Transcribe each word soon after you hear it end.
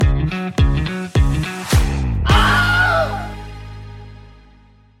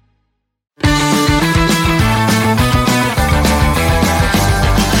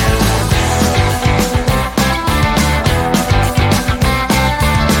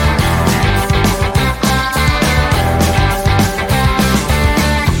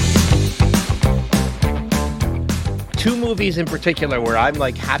movies in particular where I'm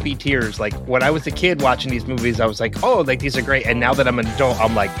like happy tears. Like when I was a kid watching these movies, I was like, oh, like these are great. And now that I'm an adult,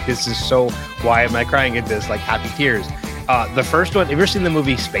 I'm like, this is so, why am I crying at this? Like happy tears. The first one, have you ever seen the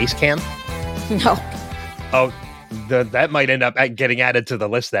movie Space Camp? No. Oh, that might end up getting added to the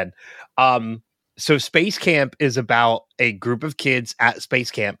list then. So Space Camp is about a group of kids at space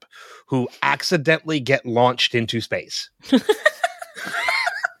camp who accidentally get launched into space.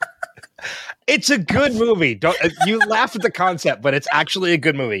 It's a good movie. Don't you laugh at the concept, but it's actually a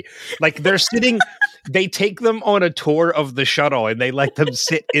good movie. Like they take them on a tour of the shuttle and they let them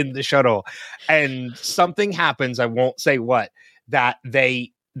sit in the shuttle, and something happens. I won't say what, that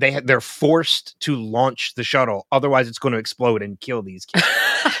they're forced to launch the shuttle. Otherwise it's going to explode and kill these kids.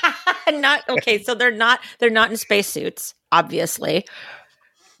 Not okay. So they're not in spacesuits, obviously.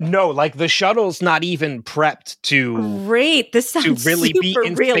 No, like the shuttle's not even prepped to. Great, this sounds to really be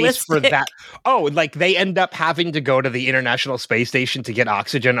in realistic. space for that. Oh, like they end up having to go to the International Space Station to get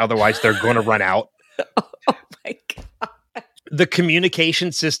oxygen, otherwise they're going to run out. Oh my god! The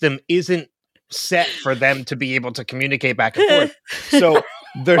communication system isn't set for them to be able to communicate back and forth. So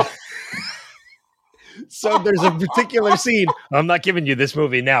there's a particular scene. I'm not giving you this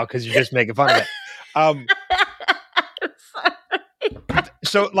movie now because you're just making fun of it.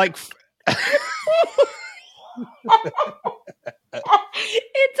 So like it's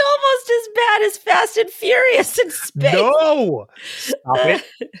almost as bad as Fast and Furious in space. No, stop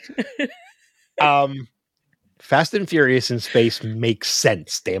it. Fast and Furious in space makes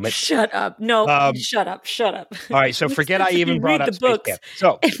sense. Damn it! Shut up! No, shut up! All right, so forget I even brought up the books. Camp.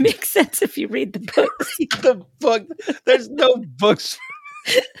 So it makes sense if you read the books. The book. There's no books.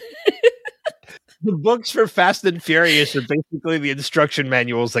 The books for Fast and Furious are basically the instruction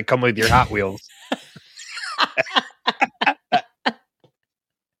manuals that come with your Hot Wheels.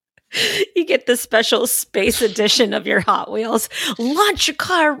 You get the special space edition of your Hot Wheels. Launch your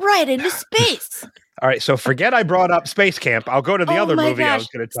car right into space. All right, so forget I brought up Space Camp. I'll go to the other movie I was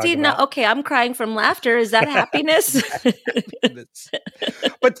going to talk about. No, okay, I'm crying from laughter. Is that happiness?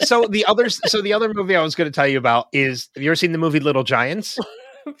 But the other movie I was going to tell you about is, have you ever seen the movie Little Giants?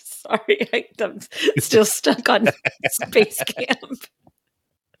 I'm sorry, I'm still stuck on Space Camp.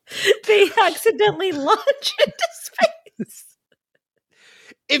 They accidentally launch into space.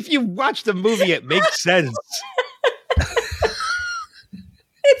 If you watch the movie, it makes sense.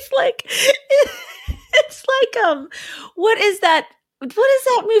 It's like what is that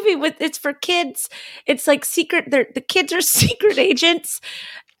movie with, it's for kids, it's like secret, the kids are secret agents,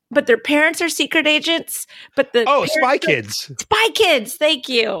 but their parents are secret agents, but Spy Kids. Spy Kids, thank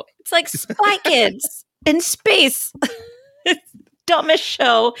you. It's like Spy Kids in space. Dumbest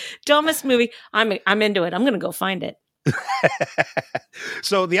show, dumbest movie. I'm into it. I'm gonna go find it.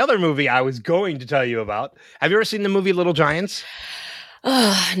 So the other movie I was going to tell you about, have you ever seen the movie Little Giants?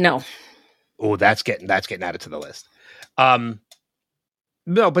 No. Oh, that's getting added to the list.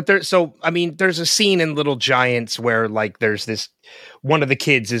 No, but there's a scene in Little Giants where like there's this, one of the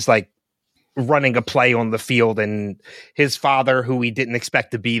kids is like running a play on the field, and his father, who he didn't expect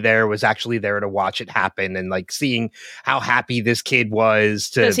to be there, was actually there to watch it happen, and like seeing how happy this kid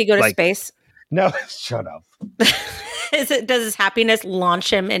was to. Does he go to space? No, shut up. Does his happiness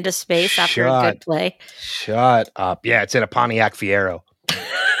launch him into space after a good play? Shut up. Yeah, it's in a Pontiac Fiero.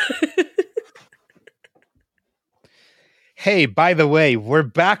 Hey, by the way, we're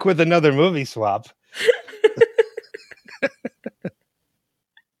back with another movie swap.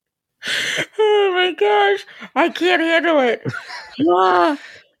 Oh my gosh, I can't handle it.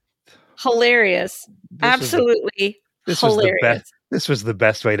 Hilarious. Absolutely hilarious. This was the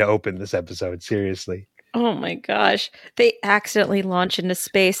best way to open this episode, seriously. Oh my gosh. They accidentally launch into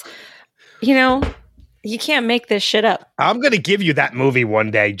space. You know, you can't make this shit up. I'm going to give you that movie one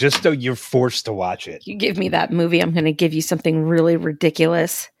day, just so you're forced to watch it. You give me that movie, I'm going to give you something really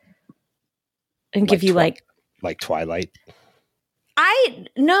ridiculous. And give you like Twilight.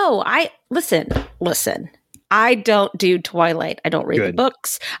 Listen. I don't do Twilight. I don't read the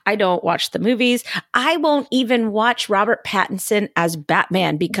books. I don't watch the movies. I won't even watch Robert Pattinson as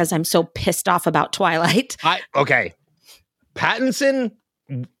Batman because I'm so pissed off about Twilight. Okay. Pattinson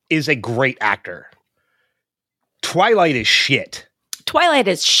is a great actor. Twilight is shit.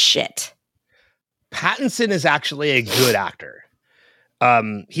 Pattinson is actually a good actor.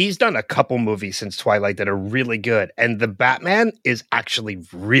 He's done a couple movies since Twilight that are really good, and the Batman is actually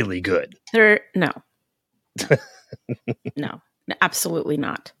really good. No, absolutely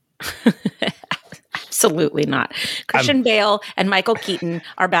not. Absolutely not. Christian Bale and Michael Keaton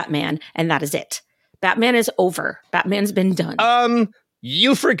are Batman, and that is it. Batman is over. Batman's been done.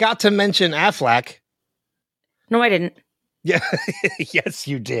 You forgot to mention Affleck. No, I didn't. Yeah. Yes,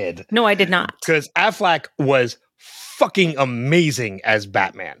 you did. No, I did not. Because Affleck was fucking amazing as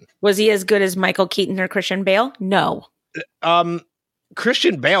Batman. Was he as good as Michael Keaton or Christian Bale? No.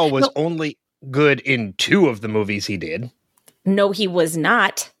 Christian Bale was only good in 2 of the movies he did. No, he was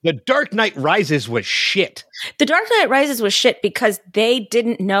not. The Dark Knight Rises was shit. The Dark Knight Rises was shit because they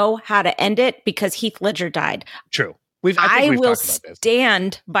didn't know how to end it because Heath Ledger died. True. I will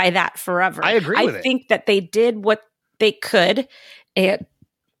stand by that forever. I agree with it. I think that they did what they could. And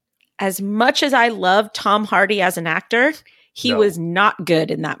as much as I love Tom Hardy as an actor, he was not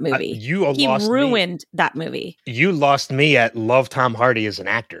good in that movie. He ruined that movie. You lost me at love Tom Hardy as an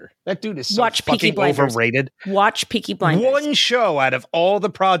actor. That dude is so fucking overrated. Watch Peaky Blinders. One show out of all the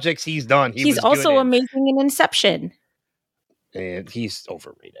projects he's done. He's also amazing in Inception. And he's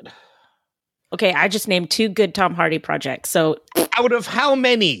overrated. Okay, I just named 2 good Tom Hardy projects. So out of how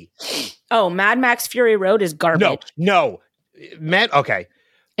many? Oh, Mad Max Fury Road is garbage. No. Okay.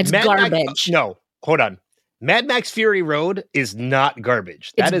 It's garbage. No, hold on. Mad Max Fury Road is not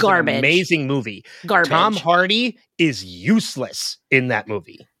garbage. That is garbage. An amazing movie. Garbage. Tom Hardy is useless in that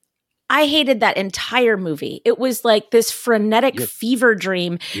movie. I hated that entire movie. It was like this frenetic fever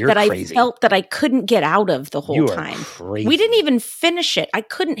dream that I felt that I couldn't get out of the whole time. Crazy. We didn't even finish it. I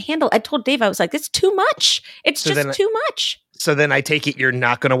couldn't handle it. I told Dave, I was like, it's too much. It's just too much. So then I take it you're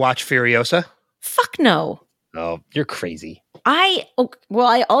not going to watch Furiosa? Fuck no. Oh, you're crazy. I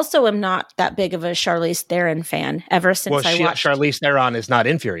also am not that big of a Charlize Theron fan ever since I watched. Charlize Theron is not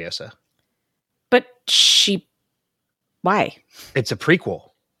in Furiosa. But why? It's a prequel.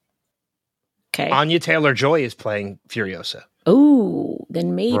 Okay. Anya Taylor-Joy is playing Furiosa. Oh,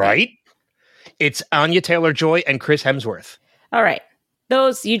 then maybe. Right? It's Anya Taylor-Joy and Chris Hemsworth. All right.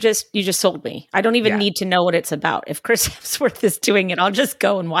 Those, you just sold me. I don't even need to know what it's about. If Chris Hemsworth is doing it, I'll just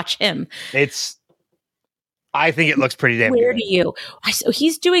go and watch him. I think it looks pretty damn good. Where do you? So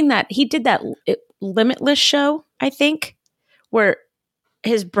he's doing that. He did that Limitless show, I think, where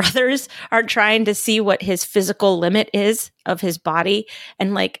his brothers are trying to see what his physical limit is of his body.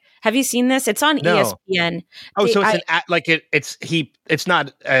 And like, have you seen this? It's on ESPN. Oh, so it's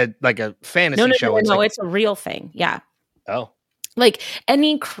not like a fantasy show. No, it's a real thing. Yeah. Oh. Like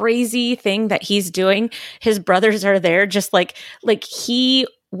any crazy thing that he's doing, his brothers are there just like he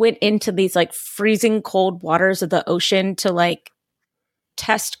went into these like freezing cold waters of the ocean to like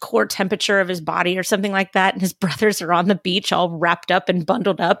test core temperature of his body or something like that. And his brothers are on the beach all wrapped up and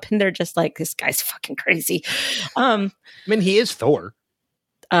bundled up. And they're just like, this guy's fucking crazy. I mean, he is Thor.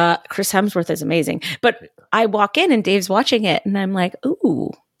 Chris Hemsworth is amazing. But I walk in and Dave's watching it and I'm like,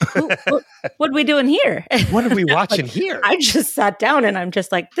 ooh. What are we doing here? What are we watching here? I just sat down and I'm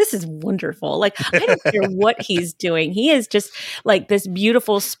just like, this is wonderful. Like, I don't care what he's doing. He is just like this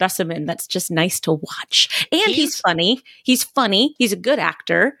beautiful specimen that's just nice to watch. And he's funny. He's funny. He's a good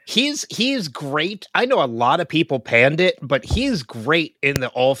actor. He is great. I know a lot of people panned it, but he's great in the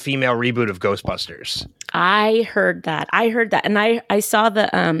all-female reboot of Ghostbusters. I heard that. And I saw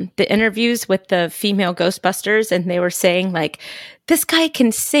the interviews with the female Ghostbusters and they were saying like, this guy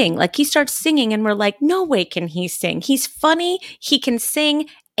can sing. Like he starts singing and we're like, no way can he sing. He's funny. He can sing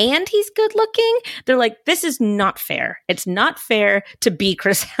and he's good looking. They're like, this is not fair. It's not fair to be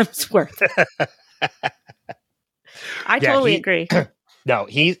Chris Hemsworth. I totally agree. No,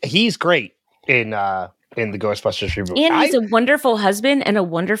 he's great in the Ghostbusters reboot. And he's a wonderful husband and a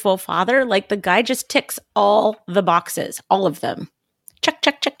wonderful father. Like the guy just ticks all the boxes, all of them. Check,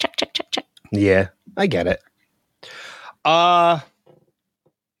 check, check, check, check, check, check. Yeah, I get it.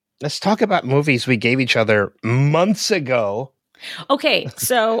 Let's talk about movies we gave each other months ago. Okay,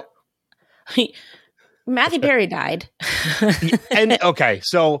 so Matthew Perry died.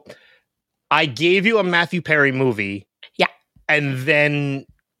 So I gave you a Matthew Perry movie. Yeah. And then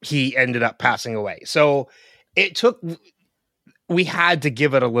he ended up passing away. So we had to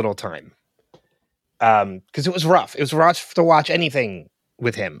give it a little time. Because it was rough. It was rough to watch anything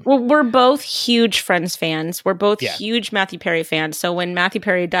with him. Well, we're both huge Friends fans. We're both huge Matthew Perry fans. So when Matthew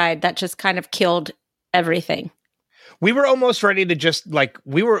Perry died, that just kind of killed everything. We were almost ready to just like,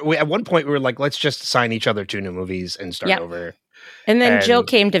 at one point we were like, let's just assign each other 2 new movies and start over. And then Jill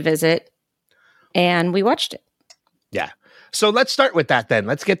came to visit and we watched it. Yeah. So let's start with that then.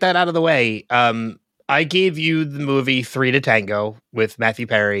 Let's get that out of the way. I gave you the movie 3 to Tango with Matthew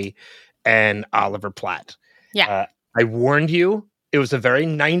Perry and Oliver Platt. Yeah. I warned you. It was a very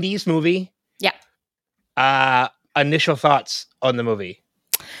 90s movie. Yeah. Initial thoughts on the movie.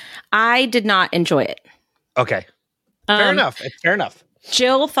 I did not enjoy it. Okay. Fair enough. It's fair enough.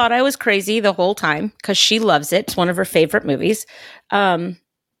 Jill thought I was crazy the whole time because she loves it. It's one of her favorite movies. I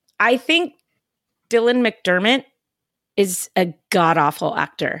think Dylan McDermott is a god-awful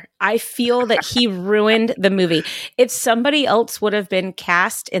actor. I feel that he ruined the movie. If somebody else would have been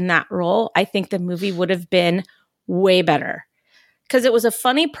cast in that role, I think the movie would have been way better. Because it was a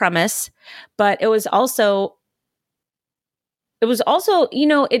funny premise, but it was also, you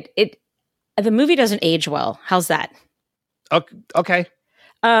know, the movie doesn't age well. How's that? Okay.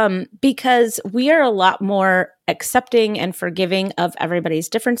 Because we are a lot more accepting and forgiving of everybody's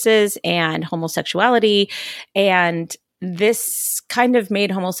differences and homosexuality. And this kind of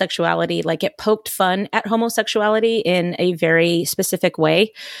made homosexuality, like it poked fun at homosexuality in a very specific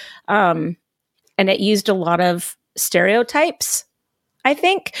way. And it used a lot of stereotypes, I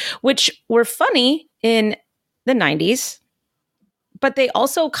think, which were funny in the 90s, but they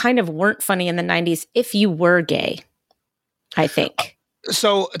also kind of weren't funny in the 90s if you were gay, I think.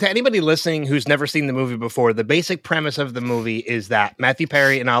 So, to anybody listening who's never seen the movie before, the basic premise of the movie is that Matthew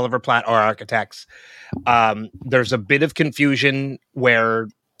Perry and Oliver Platt are architects. There's a bit of confusion where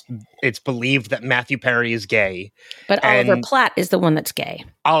it's believed that Matthew Perry is gay. But Oliver Platt is the one that's gay.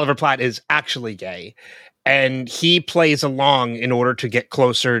 Oliver Platt is actually gay. And he plays along in order to get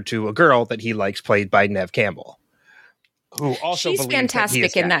closer to a girl that he likes, played by Neve Campbell, who also She's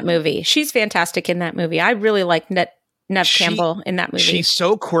fantastic in that movie. She's fantastic in that movie. I really like Neve Campbell in that movie. She's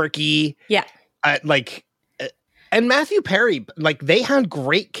so quirky. Yeah. And Matthew Perry, like, they had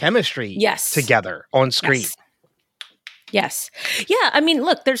great chemistry together on screen. Yes. Yeah. I mean,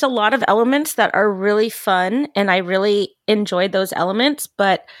 look, there's a lot of elements that are really fun, and I really enjoyed those elements,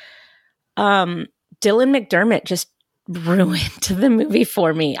 but Dylan McDermott just ruined the movie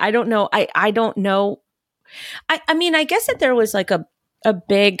for me. I don't know. I don't know. I mean, I guess that there was like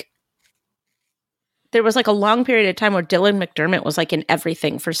there was like a long period of time where Dylan McDermott was like in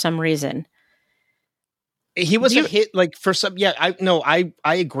everything for some reason. He was a hit, like, for some. Yeah, I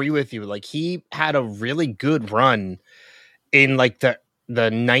agree with you. Like, he had a really good run in like the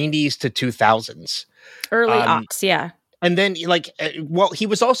 90s to 2000s, early aughts. Yeah. And then, like, he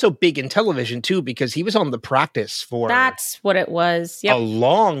was also big in television too, because he was on The Practice for that's what it was. Yep. A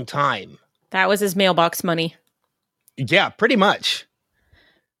long time. That was his mailbox money. Yeah, pretty much.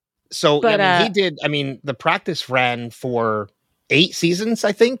 So, but, he did. I mean, The Practice ran for 8 seasons,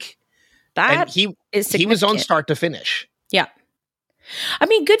 I think. That and he was on start to finish. Yeah. I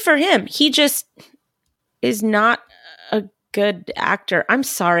mean, good for him. He just is not a good actor. I'm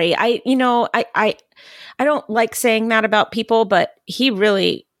sorry. I don't like saying that about people, but he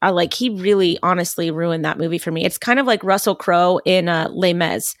really honestly ruined that movie for me. It's kind of like Russell Crowe in Les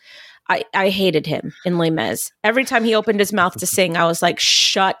Mis. I hated him in Les Mis. Every time he opened his mouth to sing, I was like,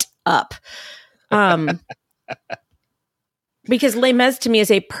 shut up. Because Les Mis to me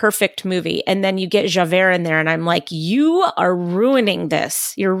is a perfect movie. And then you get Javert in there and I'm like, you are ruining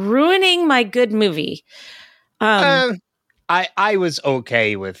this. You're ruining my good movie. I was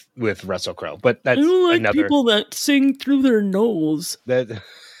okay with Russell Crowe, but that's another people that sing through their nose.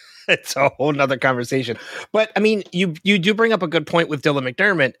 It's a whole nother conversation. But I mean, you do bring up a good point with Dylan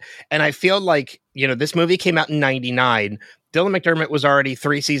McDermott. And I feel like, this movie came out in 99. Dylan McDermott was already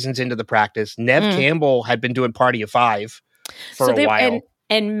 3 seasons into The Practice. Neve Campbell had been doing Party of 5 for a while.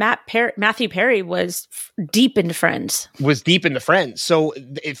 And Matthew Perry was deep into Friends. So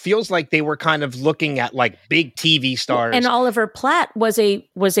it feels like they were kind of looking at like big TV stars. And Oliver Platt was a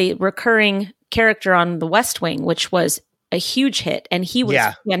recurring character on The West Wing, which was a huge hit. And he was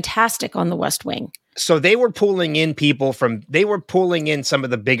fantastic on The West Wing. So they were pulling in some of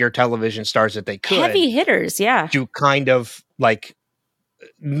the bigger television stars that they could. Heavy hitters, yeah. To kind of like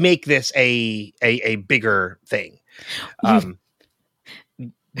make this a bigger thing. Because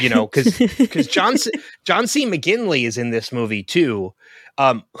John C. McGinley is in this movie too,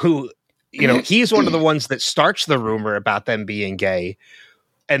 who, he's one of the ones that starts the rumor about them being gay.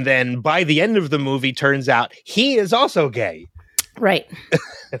 And then by the end of the movie, turns out he is also gay. Right.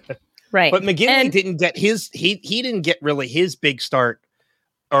 Right. But McGinley didn't get he didn't get really his big start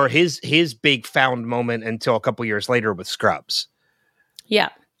or his big found moment until a couple years later with Scrubs. Yeah.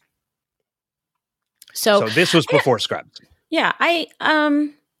 So this was before Scrubs. Yeah,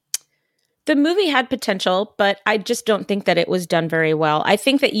 the movie had potential, but I just don't think that it was done very well. I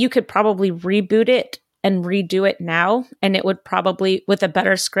think that you could probably reboot it and redo it now, and it would probably, with a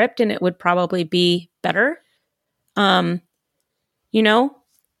better script, and it would probably be better.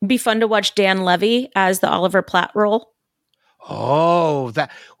 Be fun to watch Dan Levy as the Oliver Platt role. Oh,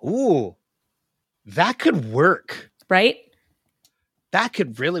 that could work. Right? That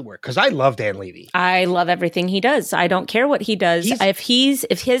could really work because I love Dan Levy. I love everything he does. I don't care what he does. If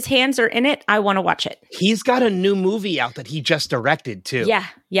his hands are in it, I want to watch it. He's got a new movie out that he just directed too.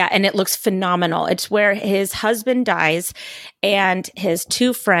 Yeah, and it looks phenomenal. It's where his husband dies, and his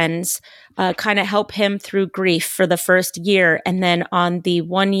two friends kind of help him through grief for the first year, and then on the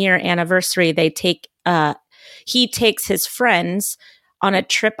 1-year anniversary, he takes his friends on a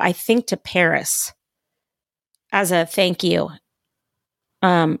trip, I think, to Paris as a thank you.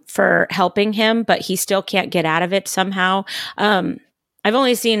 For helping him, but he still can't get out of it somehow. I've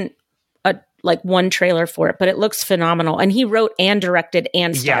only seen one trailer for it, but it looks phenomenal. And he wrote and directed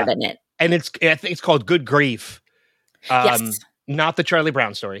and starred in it. And I think it's called Good Grief. Yes. Not the Charlie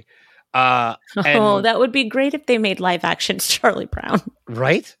Brown story. That would be great if they made live action Charlie Brown.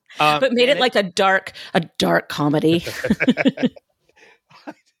 Right? But made it like a dark comedy.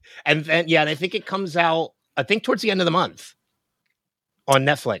 And then, and I think it comes out, towards the end of the month. On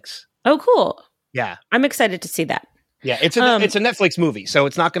Netflix. Oh, cool. Yeah. I'm excited to see that. Yeah, it's a Netflix movie, so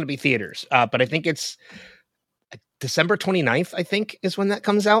it's not going to be theaters. But I think it's December 29th, I think, is when that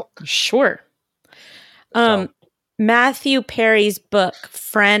comes out. Sure. Matthew Perry's book,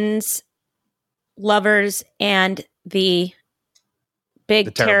 Friends, Lovers, and the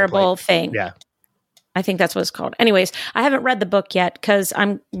Big Terrible Thing. Yeah. I think that's what it's called. Anyways, I haven't read the book yet because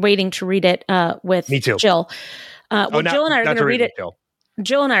I'm waiting to read it with Me too. Jill. Jill and I are going to read it. Jill.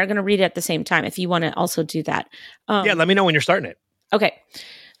 Jill and I are going to read it at the same time if you want to also do that. Let me know when you're starting it. Okay.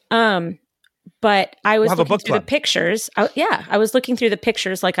 But I was looking through the pictures. I was looking through the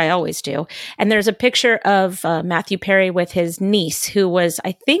pictures like I always do. And there's a picture of Matthew Perry with his niece who was,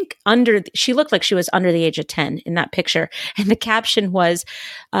 I think, she looked like she was under the age of 10 in that picture. And the caption was,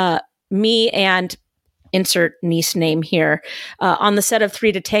 me and insert niece name here, on the set of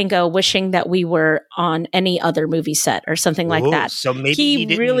 3 to Tango, wishing that we were on any other movie set or something like that. So maybe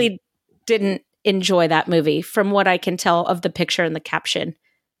he really didn't enjoy that movie from what I can tell of the picture and the caption.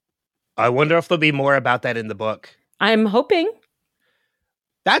 I wonder if there'll be more about that in the book. I'm hoping.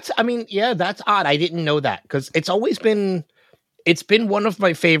 That's odd. I didn't know that because it's been one of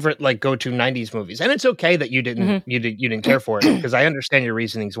my favorite go-to 90s movies. And it's okay that you didn't you didn't care for it because I understand your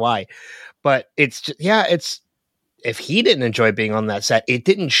reasonings why. But it's just, if he didn't enjoy being on that set, it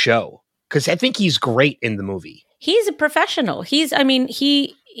didn't show because I think he's great in the movie. He's a professional. He's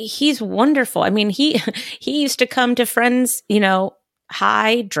wonderful. I mean, he used to come to Friends,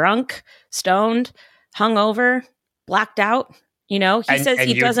 high, drunk, stoned, hungover, blacked out. He says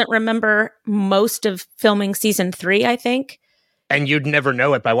he doesn't remember most of filming season 3, I think. And you'd never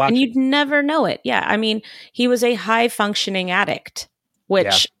know it by watching. And you'd never know it. Yeah. I mean, he was a high functioning addict,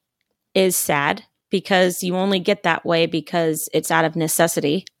 which is sad because you only get that way because it's out of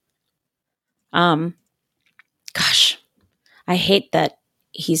necessity. Gosh, I hate that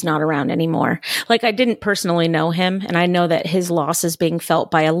he's not around anymore. I didn't personally know him, and I know that his loss is being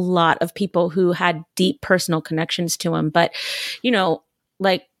felt by a lot of people who had deep personal connections to him. But,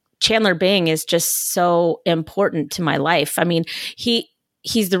 Chandler Bing is just so important to my life. I mean,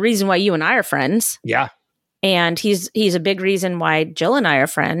 he's the reason why you and I are friends. Yeah. And he's a big reason why Jill and I are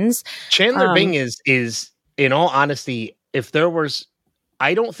friends. Chandler Bing is in all honesty,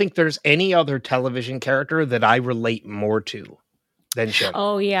 I don't think there's any other television character that I relate more to than Chandler.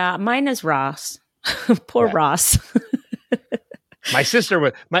 Oh yeah, mine is Ross. Poor Ross. My sister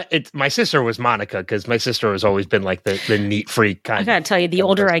was Monica because my sister has always been the neat freak kind. I gotta tell you, the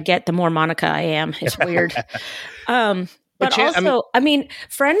older I get, the more Monica I am. It's weird. But also,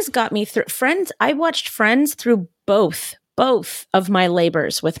 Friends got me through. Friends, I watched Friends through both of my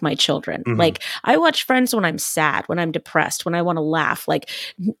labors with my children. Mm-hmm. I watch Friends when I'm sad, when I'm depressed, when I want to laugh.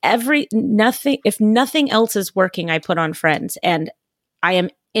 If nothing else is working, I put on Friends, and I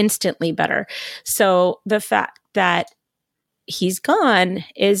am instantly better. So the fact that he's gone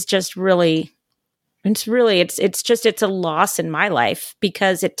is just it's a loss in my life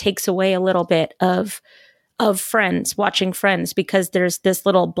because it takes away a little bit of Friends, watching Friends, because there's this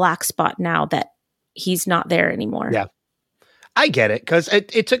little black spot now that he's not there anymore. Yeah. I get it because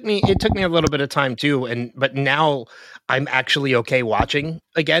it took me a little bit of time too, but now I'm actually okay watching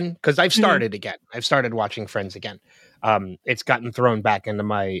again because I've started again. I've started watching Friends again. It's gotten thrown back into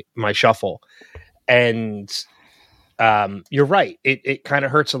my shuffle, and you're right. It kind of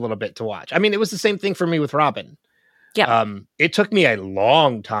hurts a little bit to watch. I mean, it was the same thing for me with Robin. Yeah. It took me a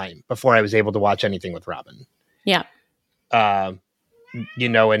long time before I was able to watch anything with Robin. Yeah. And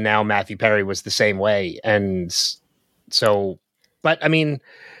now Matthew Perry was the same way. And so, but I mean,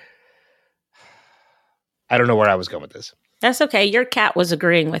 I don't know where I was going with this. That's okay. Your cat was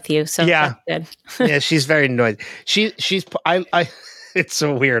agreeing with you. So yeah. that's good. Yeah. She's very annoyed. it's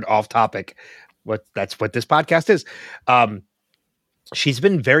so weird off topic. That's what this podcast is. She's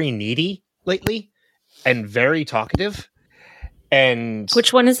been very needy lately and very talkative. And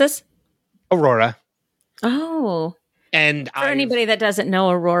which one is this? Aurora. Oh. And for anybody that doesn't know,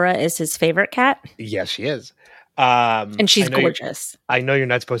 Aurora is his favorite cat. Yes, she is. And she's gorgeous. I know you're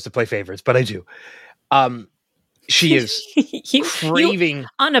not supposed to play favorites, but I do. She is craving. You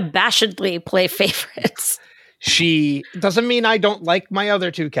unabashedly play favorites. She doesn't mean I don't like my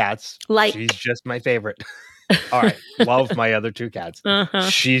other two cats. She's just my favorite. All right, love my other two cats. Uh-huh.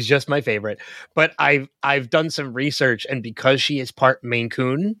 She's just my favorite. But I've done some research, and because she is part Maine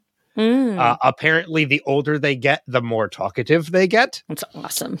Coon, apparently the older they get, the more talkative they get. That's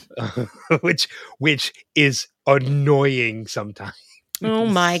awesome. which is annoying sometimes. Oh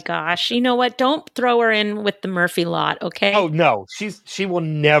my gosh. You know what? Don't throw her in with the Murphy lot, okay? Oh no, she will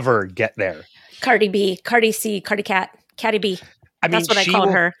never get there. Cardi B, Cardi C, Cardi Cat, Catty B. That's what I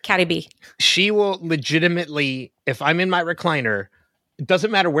called her, Catty B. She will legitimately, if I'm in my recliner, it doesn't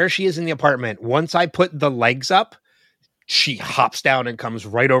matter where she is in the apartment. Once I put the legs up, she hops down and comes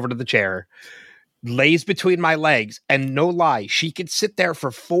right over to the chair, lays between my legs, and no lie, she could sit there for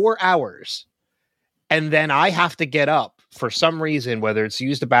 4 hours. And then I have to get up for some reason, whether it's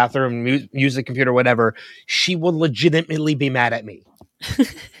use the bathroom, use the computer, whatever. She will legitimately be mad at me.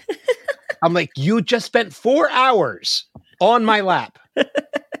 I'm like, you just spent 4 hours on my lap.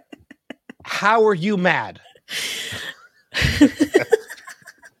 How are you mad?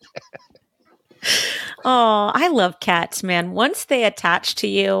 Oh, I love cats, man. Once they attach to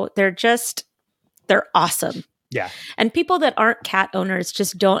you, they're awesome. Yeah. And people that aren't cat owners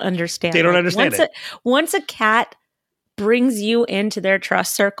just don't understand. They don't understand it. Once a cat brings you into their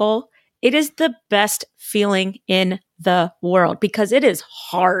trust circle, it is the best feeling in the world because it is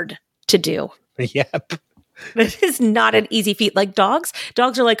hard to do. Yep. It is not an easy feat. Like dogs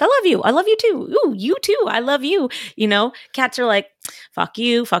are like, I love you. I love you too. Ooh, you too. I love you. You know, cats are like, fuck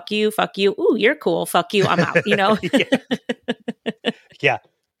you, fuck you, fuck you. Ooh, you're cool. Fuck you. I'm out, you know? Yeah,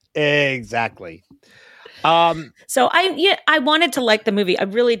 exactly. So I wanted to like the movie. I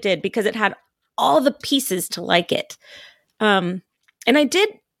really did because it had all the pieces to like it. And I did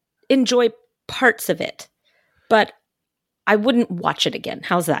enjoy parts of it, but I wouldn't watch it again.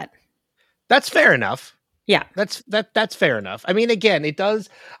 How's that? That's fair enough. Yeah. That's fair enough. I mean, again,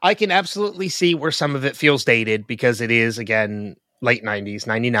 I can absolutely see where some of it feels dated because it is, again, late 90s,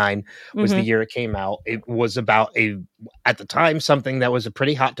 99 was the year it came out. It was about at the time, something that was a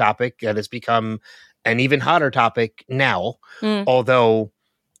pretty hot topic that has become an even hotter topic now. Although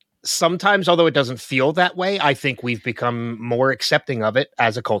it doesn't feel that way, I think we've become more accepting of it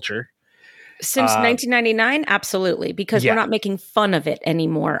as a culture. Since 1999, absolutely, because we're not making fun of it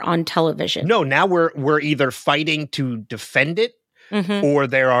anymore on television. No, now we're either fighting to defend it, or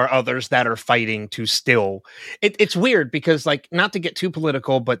there are others that are fighting to still. It's weird because, like, not to get too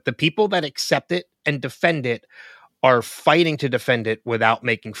political, but the people that accept it and defend it are fighting to defend it without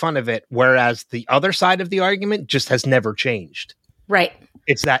making fun of it, whereas the other side of the argument just has never changed. Right.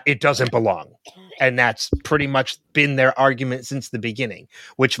 It's that it doesn't belong. And that's pretty much been their argument since the beginning,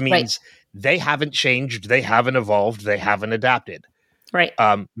 which means they haven't changed, they haven't evolved, they haven't adapted. Right.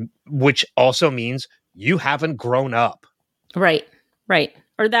 Which also means you haven't grown up. Right. Right.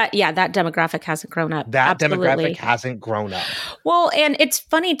 Or that demographic hasn't grown up. That demographic hasn't grown up. Well, and it's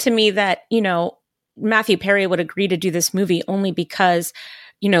funny to me that, Matthew Perry would agree to do this movie only because,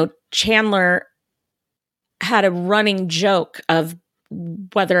 Chandler had a running joke of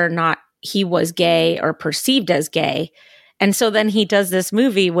whether or not he was gay or perceived as gay. And so then he does this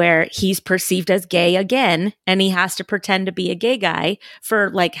movie where he's perceived as gay again, and he has to pretend to be a gay guy for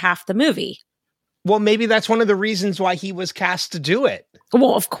like half the movie. Well, maybe that's one of the reasons why he was cast to do it.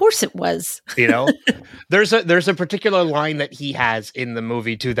 Well, of course it was. There's a particular line that he has in the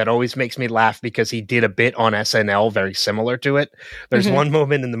movie too that always makes me laugh because he did a bit on SNL very similar to it. There's one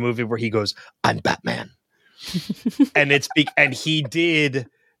moment in the movie where he goes, "I'm Batman." And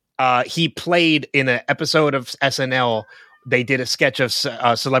he played in an episode of SNL. They did a sketch of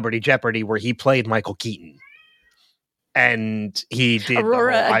Celebrity Jeopardy where he played Michael Keaton. And he did.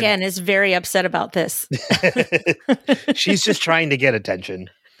 Aurora again is very upset about this. She's just trying to get attention.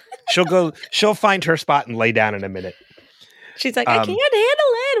 She'll find her spot and lay down in a minute. She's like, I can't handle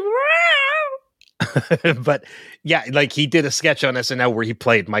it. But yeah, like he did a sketch on SNL where he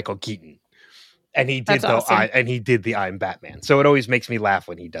played Michael Keaton. And he did the I'm Batman. So it always makes me laugh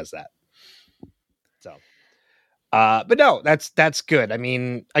when he does that. So but no, that's good. I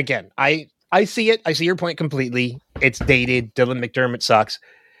mean, again, I see it. I see your point completely. It's dated. Dylan McDermott sucks.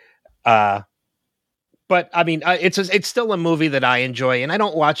 But But I mean, it's still a movie that I enjoy, and I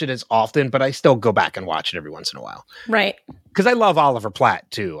don't watch it as often, but I still go back and watch it every once in a while. Right. Because I love Oliver Platt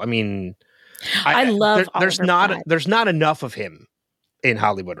too. I mean, I love there's Oliver Platt. There's not enough of him in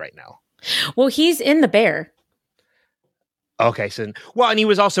Hollywood right now. Well, he's in The Bear. Okay, so and he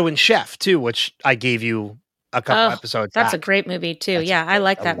was also in Chef too, which I gave you a couple episodes. That's a great movie too. I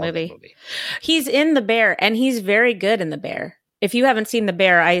like that movie. That movie. He's in The Bear, and he's very good in The Bear. If you haven't seen The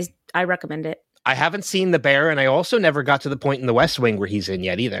Bear, I recommend it. I haven't seen The Bear, and I also never got to the point in The West Wing where he's in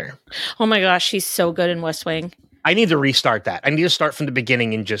yet either. Oh my gosh, he's so good in West Wing. I need to restart that. I need to start from the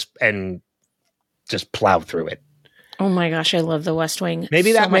beginning and just plow through it. Oh my gosh, I love The West Wing.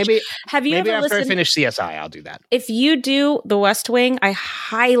 Maybe have you maybe ever after listened? I finish CSI, I'll do that. If you do The West Wing, I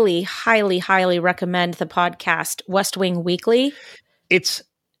highly, highly, highly recommend the podcast West Wing Weekly. It's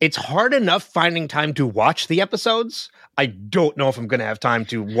hard enough finding time to watch the episodes. I don't know if I'm going to have time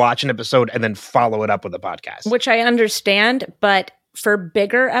to watch an episode and then follow it up with a podcast. Which I understand, but for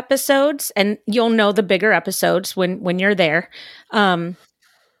bigger episodes, and you'll know the bigger episodes when you're there,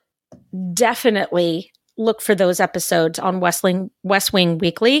 definitely look for those episodes on West Wing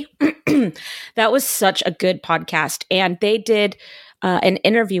Weekly. That was such a good podcast. And they did an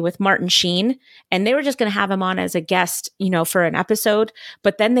interview with Martin Sheen, and they were just going to have him on as a guest, for an episode.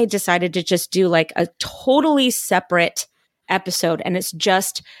 But then they decided to just do like a totally separate episode. And it's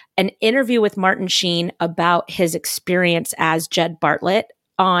just an interview with Martin Sheen about his experience as Jed Bartlett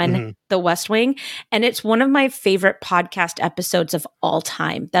on The West Wing. And it's one of my favorite podcast episodes of all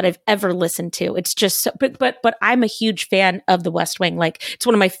time that I've ever listened to. It's just, but I'm a huge fan of The West Wing. Like, it's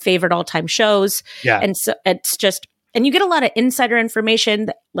one of my favorite all time shows. Yeah. And so it's just, and you get a lot of insider information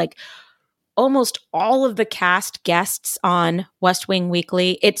that, like, almost all of the cast guests on West Wing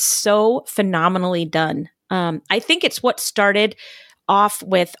Weekly. It's so phenomenally done. I think it's what started off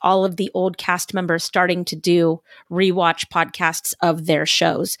with all of the old cast members starting to do rewatch podcasts of their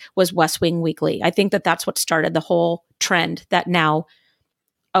shows was West Wing Weekly. I think that's what started the whole trend that now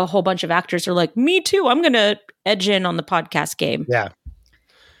a whole bunch of actors are like, me too, I'm going to edge in on the podcast game. Yeah.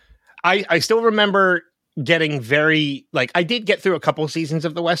 I still remember getting I did get through a couple seasons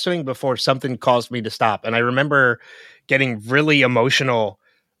of The West Wing before something caused me to stop. And I remember getting really emotional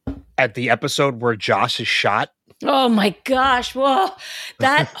at the episode where Josh is shot. Oh my gosh. Whoa.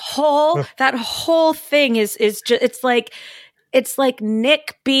 That whole thing is just, it's like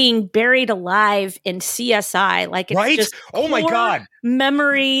Nick being buried alive in CSI. Like, it's right? just oh my God.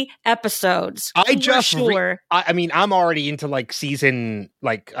 Memory episodes. I just, sure. I mean, I'm already into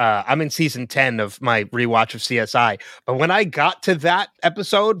I'm in season 10 of my rewatch of CSI. But when I got to that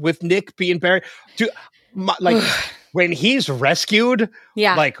episode with Nick being buried, when he's rescued,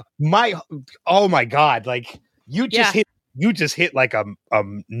 oh my God, like you just hit like a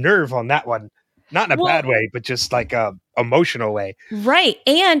nerve on that one. Not in a bad way, but just like a emotional way. Right.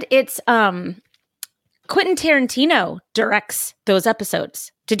 And it's Quentin Tarantino directs those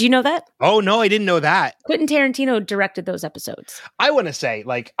episodes. Did you know that? Oh no, I didn't know that. Quentin Tarantino directed those episodes. I want to say,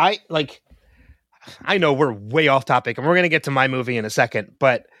 I know we're way off topic and we're going to get to my movie in a second,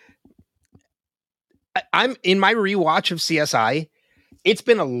 but I'm in my rewatch of CSI. It's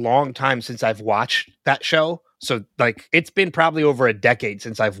been a long time since I've watched that show. So it's been probably over a decade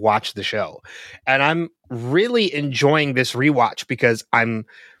since I've watched the show, and I'm really enjoying this rewatch because I'm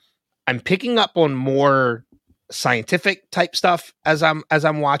picking up on more scientific type stuff as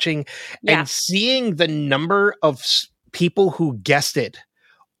I'm watching and seeing the number of people who guested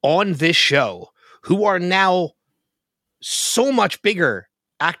on this show who are now so much bigger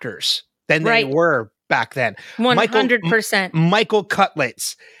actors than they were back then. 100%. Michael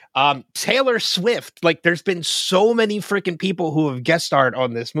Cutlets, Taylor Swift. There's been so many freaking people who have guest starred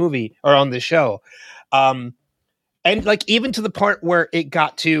on this movie or on this show. And even to the part where it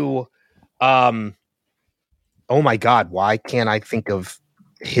got to, oh my God, why can't I think of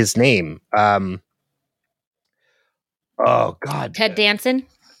his name? Oh God. Ted Danson.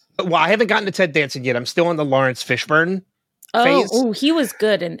 Well, I haven't gotten to Ted Danson yet. I'm still on the Lawrence Fishburne phase. Oh, he was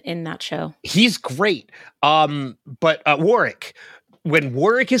good in that show. He's great. But Warwick, when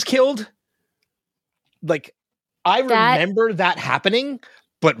Warwick is killed, I remember that happening,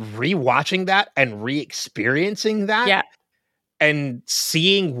 but rewatching that and re-experiencing that and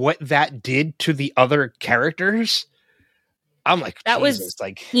seeing what that did to the other characters, I'm like, that Jesus,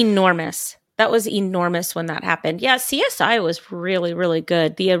 was enormous. That was enormous when that happened. Yeah, CSI was really, really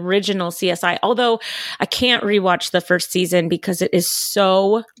good. The original CSI, although I can't rewatch the first season because it is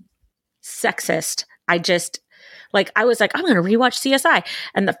so sexist. Like I was like, I'm going to rewatch CSI.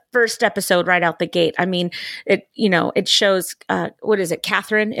 And the first episode right out the gate, I mean, it shows, what is it?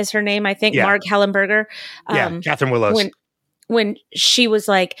 Catherine is her name, I think. Yeah. Mark Hellenberger. Catherine Willows. When she was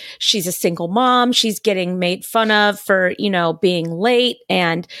like, she's a single mom, she's getting made fun of for, being late.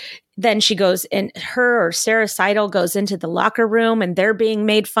 And then she goes and her or Sarah Seidel goes into the locker room and they're being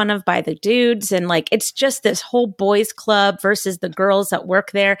made fun of by the dudes. And like, it's just this whole boys club versus the girls that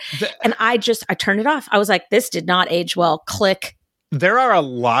work there. And I turned it off. I was like, this did not age well. Click. There are a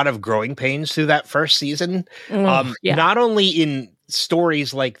lot of growing pains through that first season. Not only in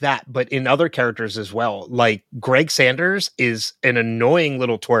stories like that, but in other characters as well. Like Greg Sanders is an annoying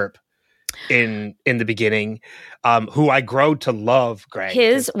little twerp in the beginning, who I grow to love.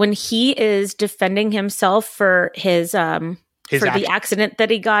 Greg, when he is defending himself for the accident that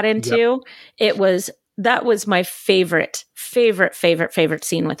he got into, that was my favorite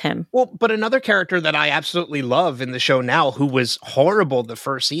scene with him. Well, but another character that I absolutely love in the show now, who was horrible the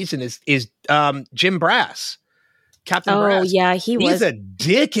first season, is Jim Brass. Captain Brass. Oh, yeah, he's a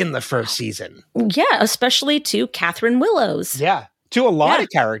dick in the first season. Yeah, especially to Catherine Willows. Yeah, to a lot of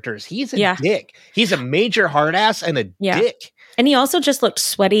characters. He's a dick. He's a major hard ass and a dick. And he also just looked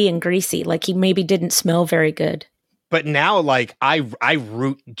sweaty and greasy, like he maybe didn't smell very good. But now, like, I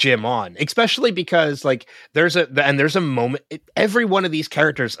root Jim on, especially because, like, there's a moment. Every one of these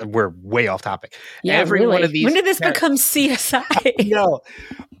characters, we're way off topic. Yeah, every one of these. When did this become CSI? No,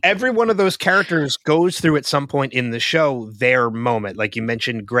 every one of those characters goes through at some point in the show their moment. Like you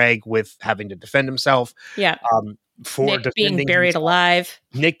mentioned, Greg with having to defend himself. Yeah. For Nick being buried alive.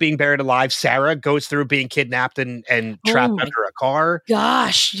 Nick being buried alive. Sarah goes through being kidnapped and trapped under a car.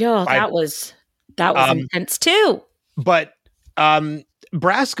 Gosh, that was intense too. But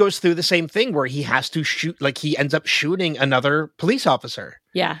Brass goes through the same thing where he has to shoot, like he ends up shooting another police officer.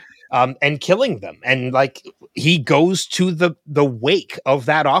 Yeah. And killing them. And like he goes to the wake of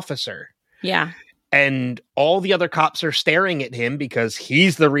that officer. Yeah. And all the other cops are staring at him because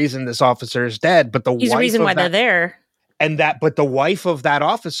he's the reason this officer is dead. But he's the reason why they're there. But the wife of that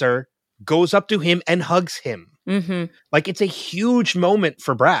officer goes up to him and hugs him. Mm-hmm. Like it's a huge moment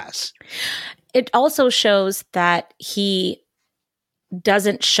for Brass. It also shows that he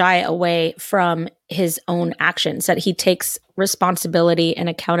doesn't shy away from his own actions, that he takes responsibility and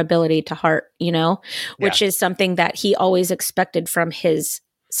accountability to heart, which is something that he always expected from his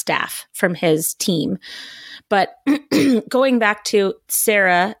staff, from his team. But going back to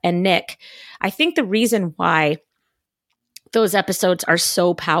Sarah and Nick, I think the reason why those episodes are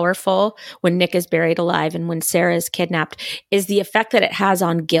so powerful when Nick is buried alive and when Sarah is kidnapped is the effect that it has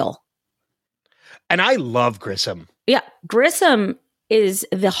on Gil. And I love Grissom. Yeah, Grissom is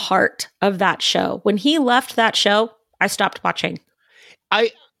the heart of that show. When he left that show, I stopped watching.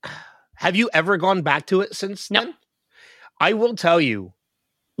 Have you ever gone back to it since then? No. I will tell you,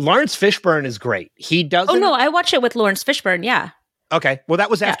 Lawrence Fishburne is great. He doesn't. Oh no, I watch it with Lawrence Fishburne. Yeah. Okay. Well, that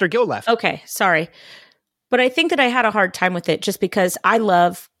was after Gil left. Okay, sorry, but I think that I had a hard time with it just because I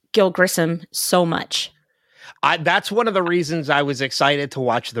love Gil Grissom so much. That's one of the reasons I was excited to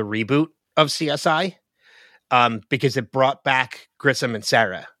watch the reboot of CSI, because it brought back Grissom and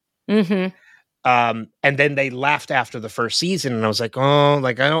Sarah. Mm-hmm. And then they left after the first season, and I was like, oh,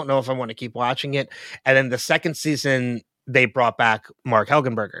 like I don't know if I want to keep watching it. And then the second season, they brought back Mark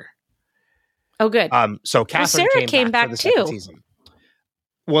Helgenberger. Oh, good. So Catherine Sarah came back for the too. second season.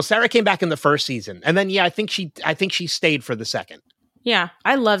 Well, Sarah came back in the first season, and then I think she stayed for the second. Yeah,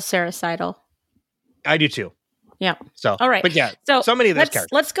 I love Sarah Seidel. I do too. Yeah. So all right. But yeah, so many of those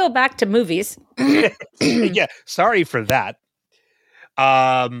characters. Let's go back to movies. Yeah. Sorry for that.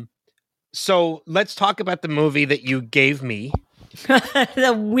 So let's talk about the movie that you gave me.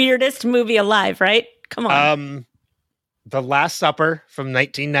 The weirdest movie alive, right? Come on. The Last Supper from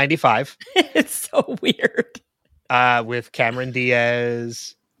 1995. It's so weird. With Cameron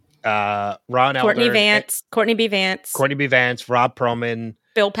Diaz, Ron Courtney Elder, B. Vance, Rob Perlman,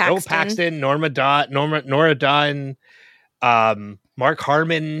 Bill Paxton, Nora Dunn, Mark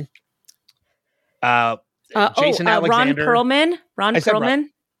Harmon, Jason Alexander. Ron Perlman.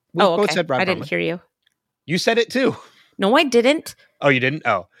 We both said Ron I Perlman. didn't hear you. You said it too. No, I didn't. Oh, you didn't?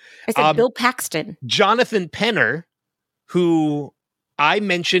 Oh. I said Bill Paxton. Jonathan Penner, who I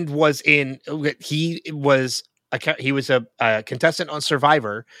mentioned he was a contestant on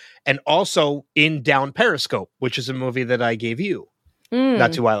Survivor and also in Down Periscope, which is a movie that I gave you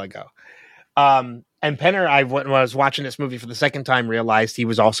not too while ago. And Penner, when I was watching this movie for the second time, realized he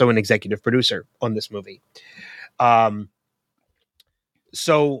was also an executive producer on this movie.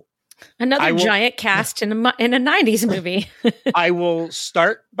 So another giant cast in a 90s movie. I will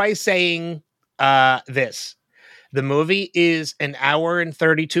start by saying this. The movie is an hour and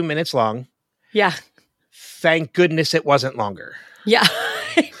 32 minutes long. Yeah. Thank goodness it wasn't longer. Yeah.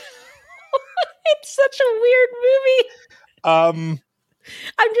 It's such a weird movie.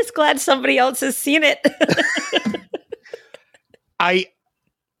 I'm just glad somebody else has seen it. I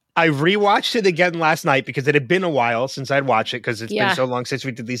rewatched it again last night because it had been a while since I'd watched it because it's been so long since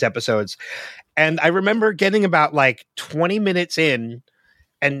we did these episodes. And I remember getting about like 20 minutes in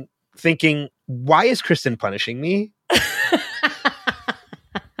and thinking, why is Kristen punishing me?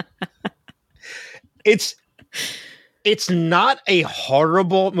 It's not a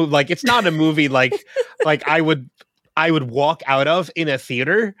horrible movie. Like, it's not a movie like I would walk out of in a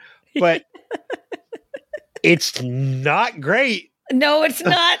theater, but it's not great. No, it's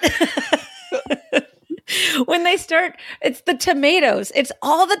not. When they start, it's the tomatoes. It's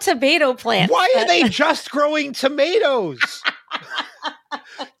all the tomato plants. Why are they just growing tomatoes?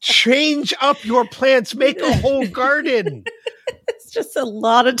 Change up your plants. Make a whole garden. It's just a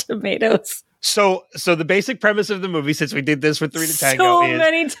lot of tomatoes. So the basic premise of the movie, since we did this for 3 to Tango, so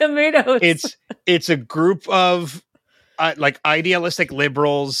many tomatoes. It's a group of like idealistic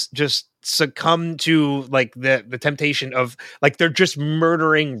liberals just succumb to like the temptation of like they're just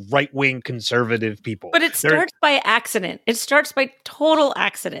murdering right-wing conservative people. But it starts by accident. It starts by total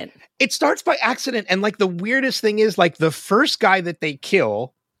accident. It starts by accident, and like the weirdest thing is like the first guy that they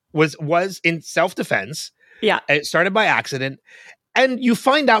kill was in self-defense. Yeah, it started by accident. And you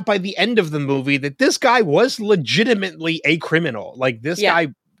find out by the end of the movie that this guy was legitimately a criminal. Like this guy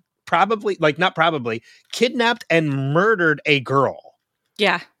kidnapped and murdered a girl.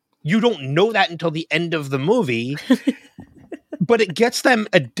 Yeah. You don't know that until the end of the movie, but it gets them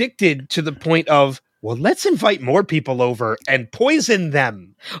addicted to the point of, well, let's invite more people over and poison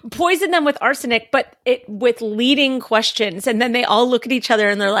them. Poison them with arsenic, but with leading questions. And then they all look at each other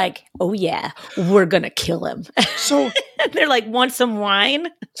and they're like, oh yeah, we're going to kill him. So they're like, want some wine?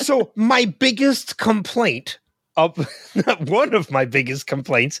 So my biggest complaint one of my biggest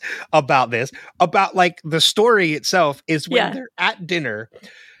complaints about this, about like the story itself, is when they're at dinner,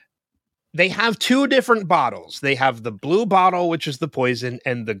 they have two different bottles. They have the blue bottle, which is the poison,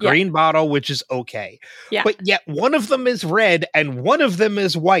 and the green bottle, which is okay. Yeah. But yet one of them is red and one of them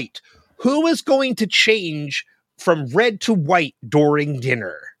is white. Who is going to change from red to white during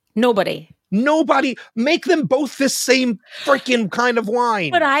dinner? Nobody. Make them both the same freaking kind of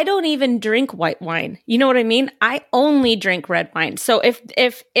wine. But I don't even drink white wine. You know what I mean? I only drink red wine. So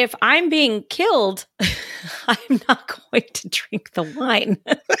if I'm being killed, I'm not going to drink the wine.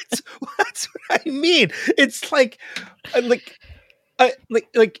 That's what I mean. It's like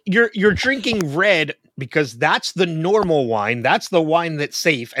you're drinking red because that's the normal wine. That's the wine that's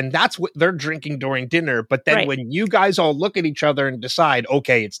safe. And that's what they're drinking during dinner. But then when you guys all look at each other and decide,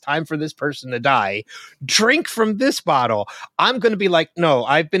 okay, it's time for this person to die, drink from this bottle. I'm going to be like, no,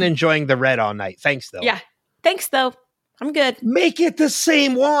 I've been enjoying the red all night. Thanks, though. Yeah. Thanks, though. I'm good. Make it the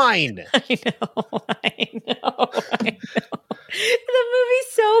same wine. I know. The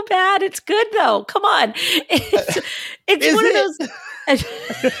movie's so bad. It's good, though. Come on. It's one of those...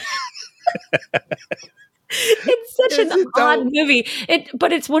 It's such an odd movie.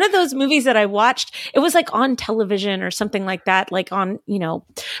 But it's one of those movies that I watched. It was like on television or something like that, like on,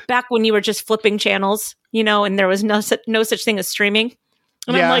 back when you were just flipping channels, and there was no such thing as streaming.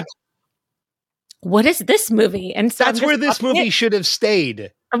 And I'm like, what is this movie? And so that's where this movie should have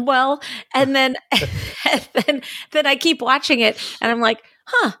stayed. Well, and then then I keep watching it and I'm like,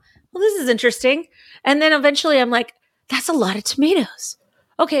 well, this is interesting. And then eventually I'm like, that's a lot of tomatoes.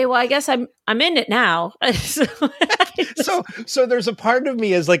 Okay, well, I guess I'm in it now. So there's a part of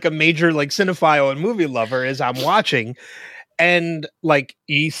me as like a major like cinephile and movie lover as I'm watching, and like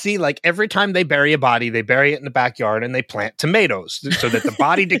you see like every time they bury a body, they bury it in the backyard and they plant tomatoes so that the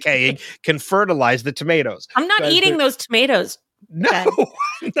body decaying can fertilize the tomatoes. I'm not eating those tomatoes. No,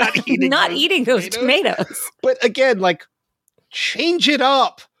 I'm not eating those tomatoes. But again, like change it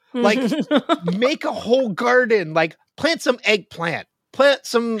up. Like make a whole garden. Like plant some eggplant. Plant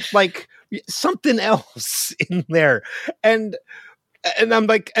some like something else in there. And I'm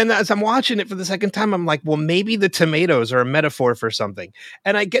like, and as I'm watching it for the second time, I'm like, well, maybe the tomatoes are a metaphor for something.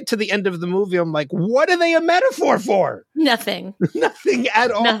 And I get to the end of the movie, I'm like, what are they a metaphor for? Nothing. Nothing at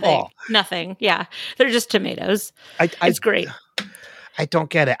all. Nothing. Yeah. They're just tomatoes. It's great. I don't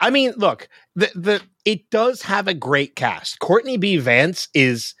get it. I mean, look, it does have a great cast. Courtney B. Vance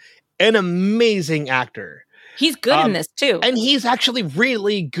is an amazing actor. He's good in this too. And he's actually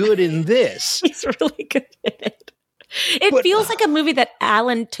really good in this. He's really good in it. It feels like a movie that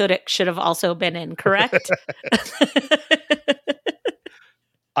Alan Tudyk should have also been in, correct?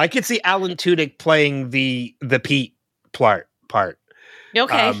 I could see Alan Tudyk playing the Pete part.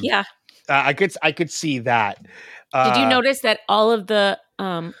 Okay, yeah. I could see that. Did you notice that all of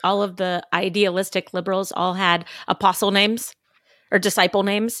the idealistic liberals all had apostle names or disciple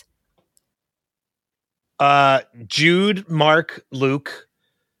names? Jude, Mark, Luke.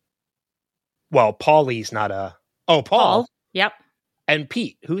 Well, Paulie's not a. Oh, Paul. Yep. And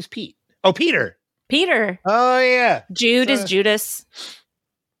Pete. Who's Pete? Oh, Peter. Peter. Oh, yeah. Jude is Judas.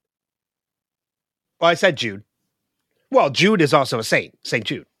 Well, I said Jude. Well, Jude is also a saint. Saint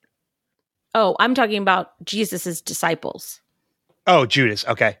Jude. Oh, I'm talking about Jesus's disciples. Oh, Judas.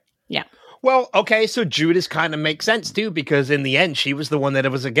 Okay. Yeah. Well, okay. So Judas kind of makes sense too, because in the end, she was the one that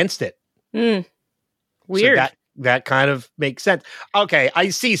was against it. Weird. So that kind of makes sense. Okay. I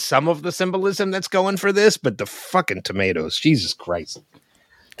see some of the symbolism that's going for this, but the fucking tomatoes, Jesus Christ.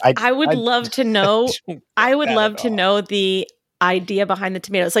 I would love to know. I would love to know the idea behind the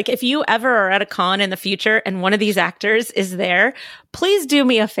tomatoes. Like, if you ever are at a con in the future and one of these actors is there, please do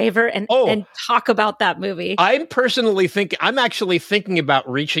me a favor and talk about that movie. I'm actually thinking about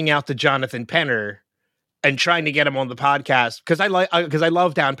reaching out to Jonathan Penner and trying to get him on the podcast because I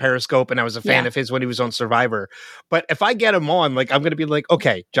love Down Periscope and I was a fan of his when he was on Survivor. But if I get him on, like, I'm going to be like,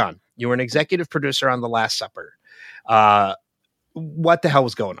 okay, John, you were an executive producer on The Last Supper. What the hell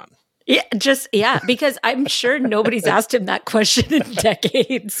was going on? Yeah, because I'm sure nobody's asked him that question in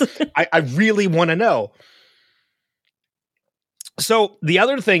decades. I really want to know. So the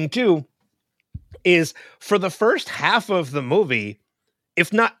other thing too is for the first half of the movie,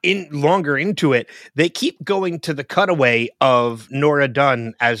 if not longer into it, they keep going to the cutaway of Nora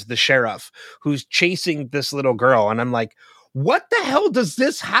Dunn as the sheriff who's chasing this little girl. And I'm like, what the hell does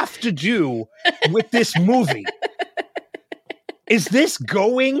this have to do with this movie? Is this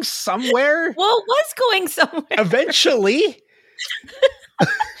going somewhere? Well, it was going somewhere. Eventually.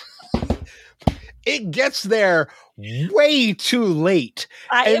 It gets there way too late.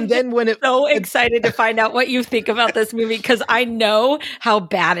 So excited to find out what you think about this movie because I know how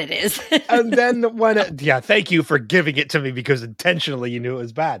bad it is. And then thank you for giving it to me because intentionally you knew it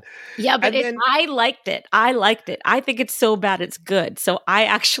was bad. Yeah, but I liked it. I think it's so bad it's good. So I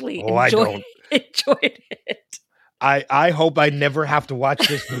actually enjoyed it. I hope I never have to watch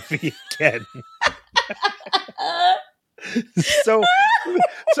this movie again. So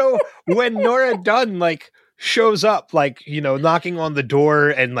when Nora Dunn shows up, knocking on the door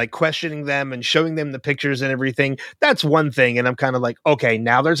and questioning them and showing them the pictures and everything, that's one thing. And I'm kind of like, okay,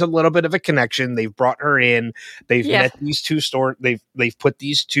 now there's a little bit of a connection. They've brought her in. They've met these two they've put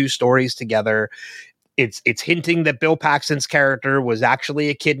these two stories together. It's hinting that Bill Paxton's character was actually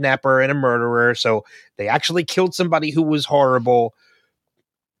a kidnapper and a murderer. So they actually killed somebody who was horrible.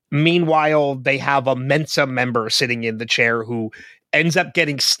 Meanwhile, they have a Mensa member sitting in the chair who ends up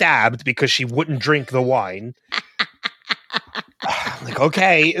getting stabbed because she wouldn't drink the wine.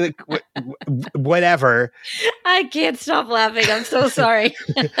 Okay, whatever. I can't stop laughing. I'm so sorry.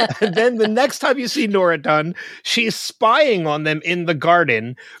 And then the next time you see Nora Dunn, she's spying on them in the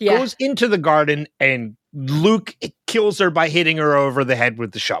garden, goes into the garden, and Luke kills her by hitting her over the head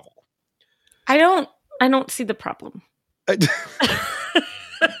with the shovel. I don't see the problem.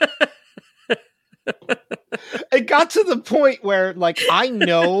 It got to the point where, I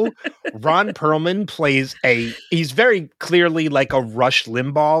know Ron Perlman he's very clearly a Rush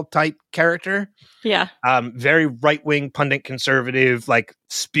Limbaugh type character. Yeah. Very right-wing pundit conservative,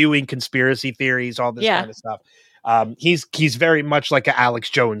 spewing conspiracy theories, all this kind of stuff. He's very much like an Alex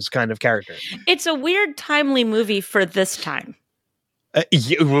Jones kind of character. It's a weird, timely movie for this time.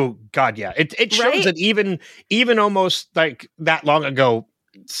 God, yeah. It shows that even almost that long ago,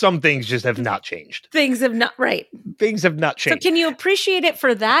 some things just have not changed. Things have not changed. So can you appreciate it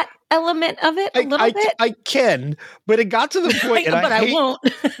for that element of it a little bit? I can, but it got to the point, I won't.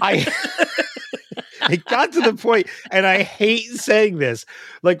 It got to the point, and I hate saying this.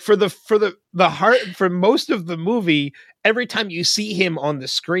 For most of the movie, every time you see him on the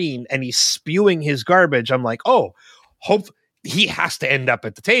screen and he's spewing his garbage, I'm like, oh, he has to end up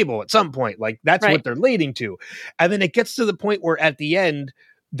at the table at some point. That's what they're leading to. And then it gets to the point where at the end,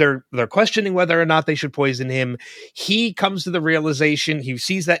 they're questioning whether or not they should poison him. He comes to the realization, he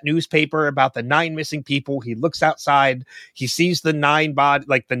sees that newspaper about the 9 missing people. He looks outside, he sees the 9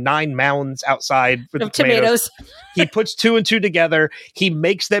 the 9 mounds outside with the tomatoes. He puts 2 and 2 together. He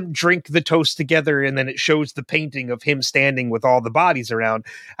makes them drink the toast together. And then it shows the painting of him standing with all the bodies around.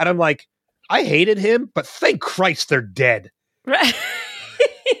 And I'm like, I hated him, but thank Christ they're dead. Right.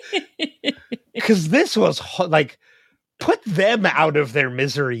 Because this was put them out of their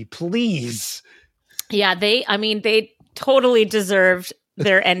misery, please. Yeah, they totally deserved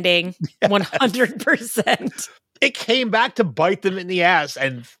their ending. 100%. It came back to bite them in the ass,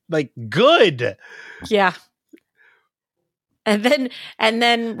 and like, good. Yeah. And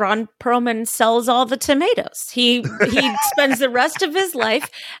then Ron Perlman sells all the tomatoes. He spends the rest of his life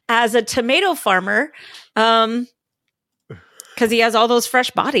as a tomato farmer, because he has all those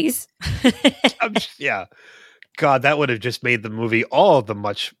fresh bodies. Yeah. God, that would have just made the movie all the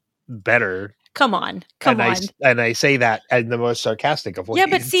much better. Come on. And I say that in the most sarcastic of ways. Yeah,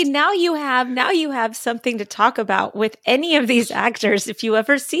 but see, now you have something to talk about with any of these actors if you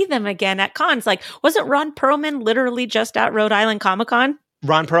ever see them again at cons. Like, wasn't Ron Perlman literally just at Rhode Island Comic Con?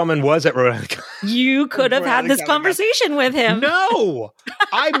 Ron Perlman was at Rhode Island. You could have had this conversation with him. No,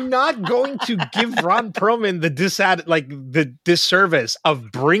 I'm not going to give Ron Perlman the disservice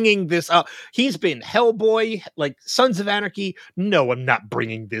of bringing this up. He's been Hellboy, like Sons of Anarchy. No, I'm not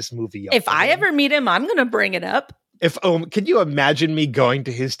bringing this movie up. If I ever meet him, I'm going to bring it up. Could you imagine me going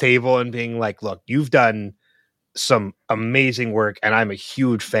to his table and being like, "Look, you've done some amazing work, and I'm a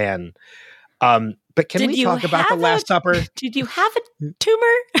huge fan." But can we talk about The Last Supper? Did you have a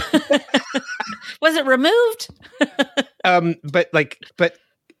tumor? Was it removed? But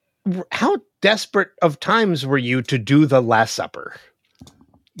how desperate of times were you to do The Last Supper?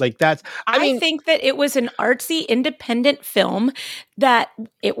 Like that's, I think that it was an artsy independent film, that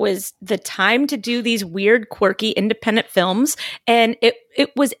it was the time to do these weird, quirky independent films. And it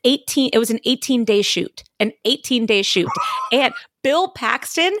was an 18-day shoot, and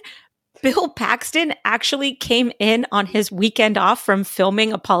Bill Paxton actually came in on his weekend off from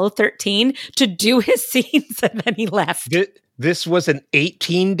filming Apollo 13 to do his scenes, and then he left. This was an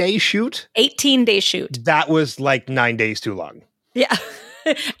 18-day shoot? 18-day shoot. That was like 9 days too long. Yeah.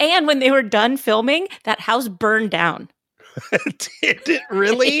 And when they were done filming, that house burned down. Did it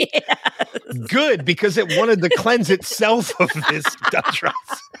really? Yes. Good, because it wanted to cleanse itself of this atrocity.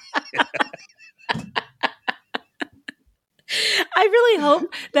 I really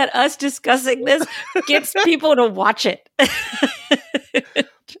hope that us discussing this gets people to watch it.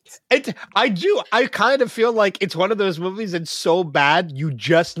 I do. I kind of feel like it's one of those movies that's so bad, you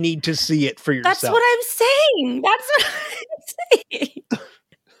just need to see it for yourself. That's what I'm saying.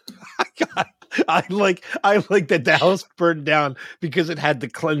 God, I like that the house burned down because it had to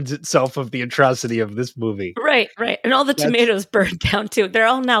cleanse itself of the atrocity of this movie. Right. And all the tomatoes burned down too. They're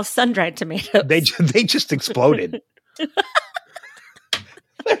all now sun-dried tomatoes. They just exploded.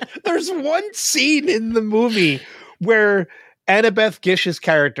 There's one scene in the movie where Annabeth Gish's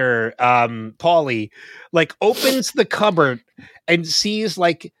character, Polly, like opens the cupboard and sees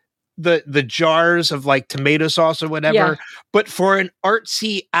like the jars of like tomato sauce or whatever, yeah. But for an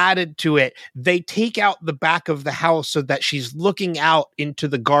artsy added to it, they take out the back of the house so that she's looking out into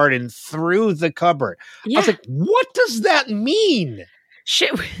the garden through the cupboard. Yeah. I was like, what does that mean?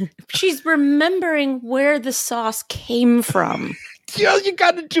 She's remembering where the sauce came from. All you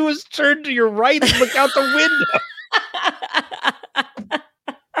got to do is turn to your right and look out the window.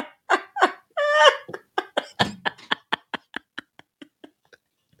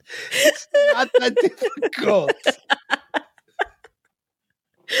 It's not that difficult.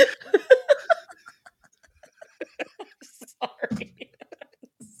 Sorry.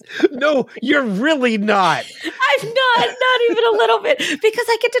 No, you're really not. I'm not even a little bit, because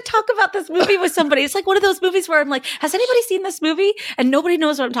I get to talk about this movie with somebody. It's like one of those movies where I'm like, has anybody seen this movie? And nobody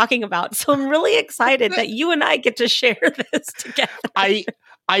knows what I'm talking about. So I'm really excited that you and I get to share this together.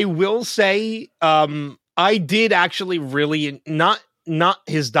 I will say, I did actually really not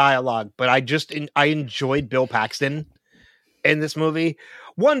his dialogue, but I enjoyed Bill Paxton in this movie.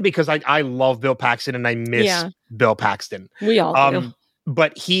 One, because I love Bill Paxton and I miss Bill Paxton. We all do.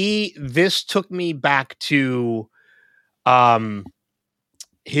 But this took me back to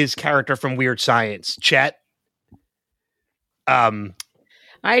his character from Weird Science, Chet. I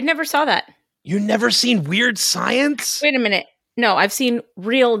never saw that. You never seen Weird Science? Wait a minute. No, I've seen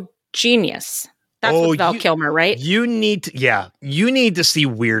Real Genius. That's with Val Kilmer, right? You need to see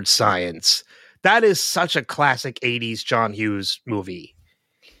Weird Science. That is such a classic 80s John Hughes movie.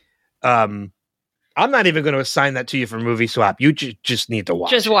 I'm not even going to assign that to you for Movie Swap. You just need to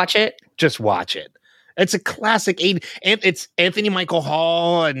watch it. Just watch it. It's a classic 80s. And it's Anthony Michael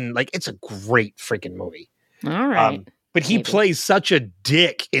Hall, and like, it's a great freaking movie. All right. But he plays such a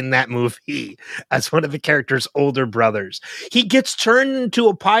dick in that movie as one of the character's older brothers. He gets turned into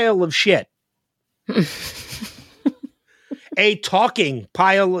a pile of shit. A talking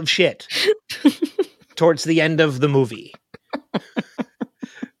pile of shit towards the end of the movie.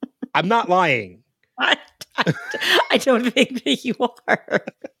 I'm not lying. I don't think that you are.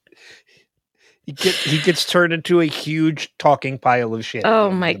 He gets turned into a huge talking pile of shit.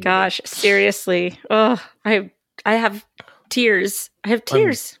 Oh my gosh! Seriously, oh, I have tears. I have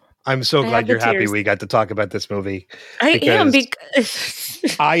tears. I'm so glad you're happy we got to talk about this movie. I am because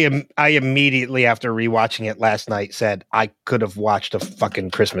I immediately after rewatching it last night said I could have watched a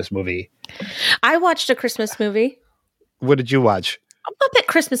fucking Christmas movie. I watched a Christmas movie. What did you watch? A Muppet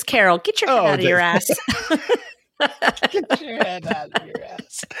Christmas Carol. Get your head out of your ass. Get your head out of your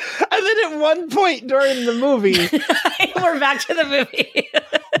ass. And then at one point during the movie, we're back to the movie.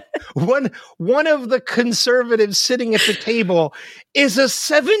 one of the conservatives sitting at the table is a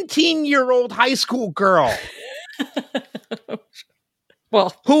 17-year-old high school girl.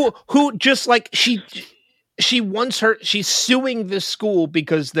 Well, who just like she's suing this school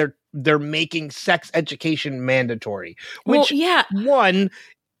because they're making sex education mandatory. Which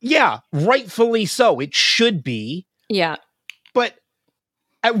rightfully so. It should be. Yeah. But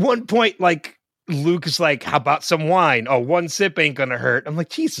at one point, like, Luke is like, how about some wine? Oh, one sip ain't gonna hurt. I'm like,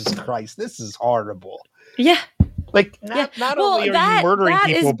 Jesus Christ, this is horrible. Yeah. Like, not only are you murdering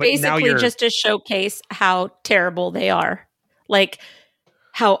people, but now you're... just to showcase how terrible they are. Like,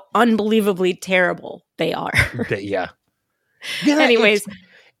 how unbelievably terrible they are. Yeah. Anyways.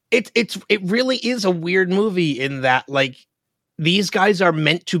 It really is a weird movie in that, like, these guys are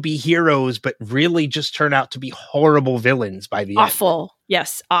meant to be heroes, but really just turn out to be horrible villains by the end. Awful.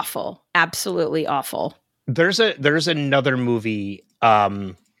 Yes, awful. Absolutely awful. There's another movie.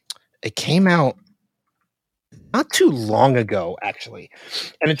 It came out not too long ago, actually.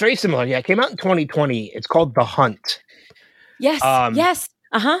 And it's very similar. Yeah, it came out in 2020. It's called The Hunt. Yes. Yes.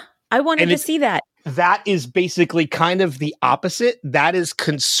 Uh-huh. I wanted to see that. That is basically kind of the opposite. That is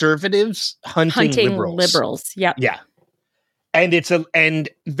conservatives hunting liberals. Yep. Yeah. And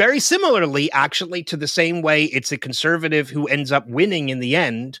very similarly, actually, to the same way, it's a conservative who ends up winning in the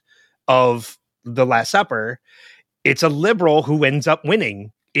end of The Last Supper. It's a liberal who ends up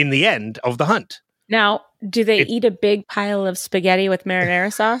winning in the end of The Hunt. Now, do they eat a big pile of spaghetti with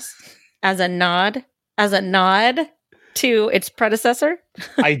marinara sauce as a nod to its predecessor?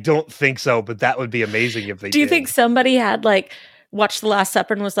 I don't think so, but that would be amazing if they did. Do you think somebody had watched The Last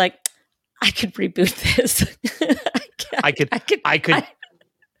Supper and was like, I could reboot this?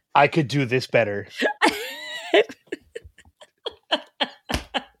 I could do this better.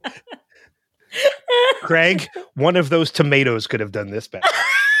 Craig, one of those tomatoes could have done this better.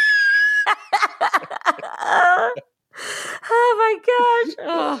 Oh my gosh.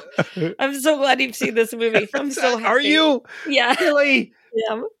 Oh, I'm so glad you've seen this movie. I'm so happy. Are you? Yeah. Really?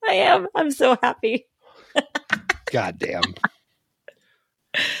 Yeah, I am. I'm so happy. God damn.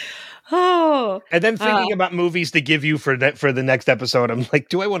 Oh. And then thinking about movies to give you for the next episode, I'm like,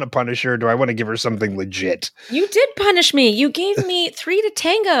 do I want to punish her or do I want to give her something legit? You did punish me. You gave me 3 to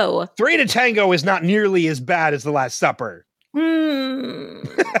Tango. 3 to Tango is not nearly as bad as The Last Supper.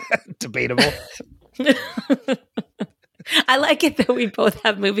 Debatable. I like it that we both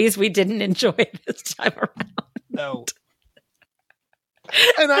have movies we didn't enjoy this time around. No.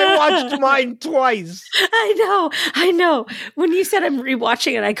 And I watched mine twice. I know. When you said I'm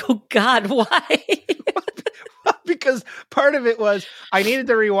rewatching it, I go, God, why? Because part of it was I needed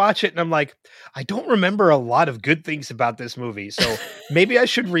to rewatch it, and I'm like, I don't remember a lot of good things about this movie, so maybe I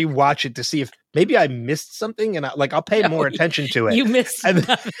should rewatch it to see if maybe I missed something, and I'll pay more attention to it. You missed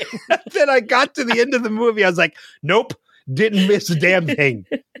nothing. Then I got to the end of the movie, I was like, nope, didn't miss a damn thing.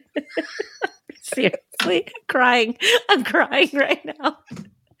 Seriously, I'm crying right now.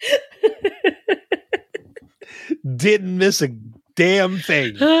 Didn't miss a damn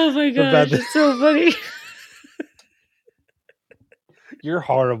thing. Oh my gosh, it's so funny. You're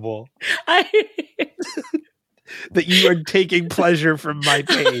horrible. That you are taking pleasure from my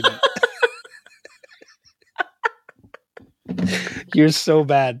pain. You're so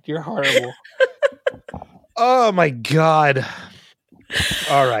bad. You're horrible. Oh my God.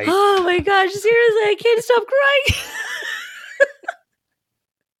 All right. Oh my gosh, seriously, I can't stop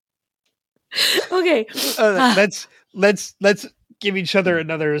crying. Okay. Let's give each other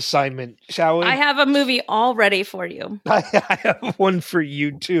another assignment, shall we? I have a movie all ready for you. I have one for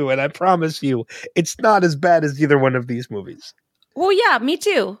you too, and I promise you, it's not as bad as either one of these movies. Well, yeah, me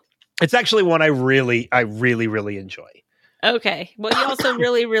too. It's actually one I really enjoy. Okay. Well, you also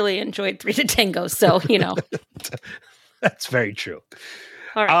really enjoyed 3 to Tango, so, you know. That's very true.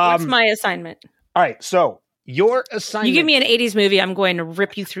 All right, what's my assignment? All right, so your assignment... You give me an 80s movie, I'm going to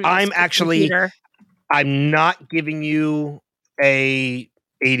rip you through this I'm not giving you a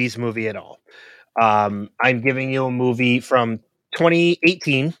 80s movie at all. I'm giving you a movie from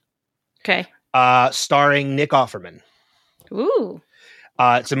 2018. Okay. Starring Nick Offerman. Ooh.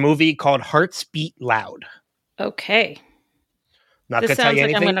 It's a movie called Hearts Beat Loud. Okay. Not This going to tell sounds you like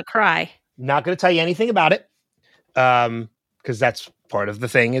anything. I'm going to cry. Not going to tell you anything about it. Because that's part of the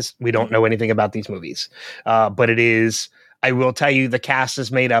thing is we don't know anything about these movies. But it is, I will tell you, the cast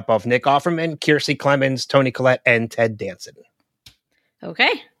is made up of Nick Offerman, Kiersey Clemens, Toni Collette, and Ted Danson.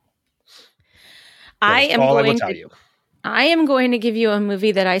 Okay. I will tell you. I am going to give you a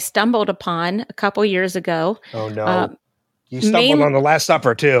movie that I stumbled upon a couple years ago. Oh no. You stumbled on The Last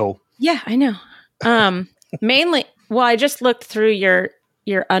Supper too. Yeah, I know. Mainly, well, I just looked through your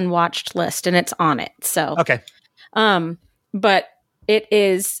unwatched list and it's on it. So okay. But it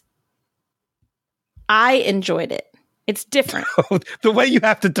is. I enjoyed it. It's different. The way you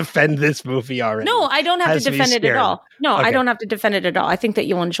have to defend this movie already. No, I don't have to defend it at all. No, okay. I don't have to defend it at all. I think that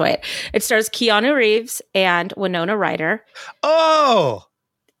you'll enjoy it. It stars Keanu Reeves and Winona Ryder. Oh.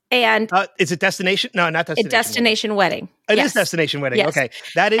 And is it Destination? No, not Destination. Destination Wedding. It is Destination Wedding. Yes. Okay.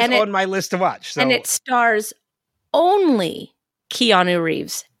 That is on my list to watch. So. And it stars only Keanu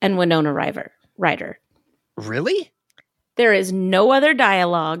Reeves and Winona Ryder. Really? There is no other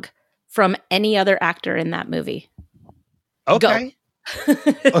dialogue from any other actor in that movie. Okay.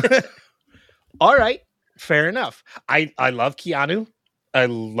 All right. Fair enough. I love Keanu. I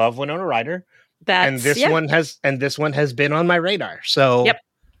love Winona Ryder. This one has been on my radar. So yep.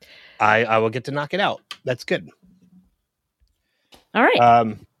 I will get to knock it out. That's good. All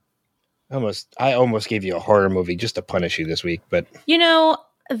right. I almost gave you a horror movie just to punish you this week, but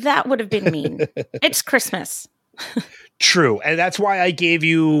that would have been mean. It's Christmas. True. And that's why I gave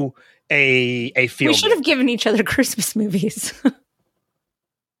you a feel. We should have given each other Christmas movies.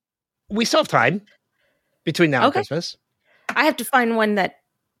 We still have time between now and Christmas. We have to find one that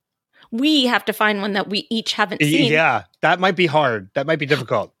we each haven't seen. Yeah, that might be hard. That might be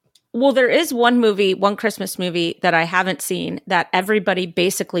difficult. Well, there is one Christmas movie that I haven't seen that everybody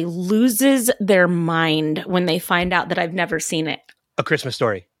basically loses their mind when they find out that I've never seen it. A Christmas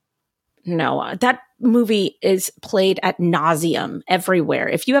Story. No, that movie is played ad nauseum everywhere.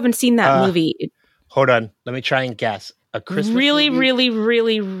 If you haven't seen that movie... Hold on. Let me try and guess. A Christmas really, movie? really,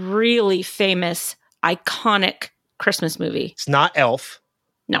 really, really famous, iconic Christmas movie. It's not Elf.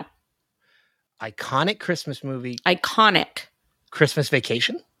 No. Iconic Christmas movie. Iconic. Christmas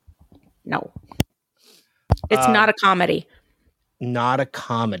Vacation? No. It's not a comedy. Not a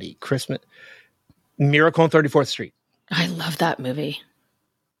comedy. Christmas... Miracle on 34th Street. I love that movie.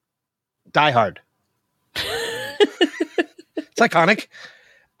 Die Hard. It's iconic.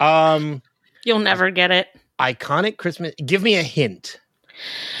 You'll never get it. Iconic Christmas. Give me a hint.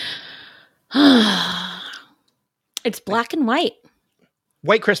 It's black and white.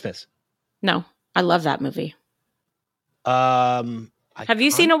 White Christmas. No, I love that movie. Have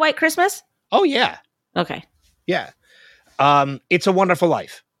you seen A White Christmas? Oh yeah. Okay. Yeah. It's a Wonderful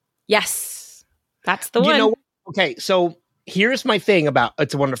Life. Yes, that's the one. Okay, so here's my thing about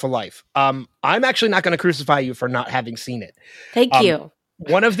It's a Wonderful Life. I'm actually not going to crucify you for not having seen it. Thank you.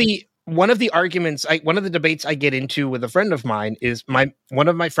 One of the arguments, one of the debates I get into with a friend of mine is my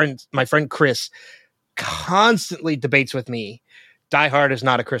friend Chris constantly debates with me. Die Hard is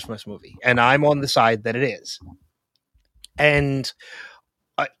not a Christmas movie, and I'm on the side that it is. And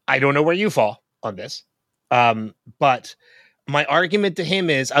I don't know where you fall on this, but my argument to him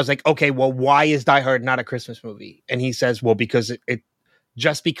is, I was like, okay, well, why is Die Hard not a Christmas movie? And he says, well, because it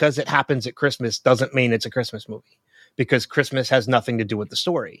just because it happens at Christmas doesn't mean it's a Christmas movie, because Christmas has nothing to do with the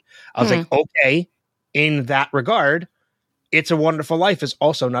story. I was like, okay, in that regard, It's a Wonderful Life is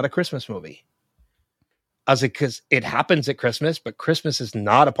also not a Christmas movie. I was like, because it happens at Christmas, but Christmas is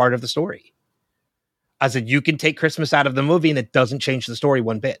not a part of the story. I said, you can take Christmas out of the movie and it doesn't change the story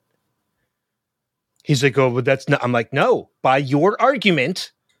one bit. He's like, oh, but that's not. I'm like, no, by your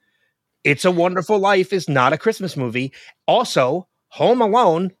argument, It's a Wonderful Life is not a Christmas movie. Also, Home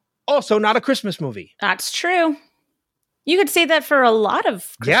Alone, also not a Christmas movie. That's true. You could say that for a lot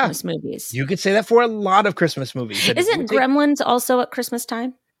of Christmas movies. You could say that for a lot of Christmas movies. Isn't Gremlins also at Christmas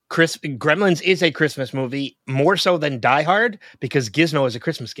time? Gremlins is a Christmas movie, more so than Die Hard, because Gizmo is a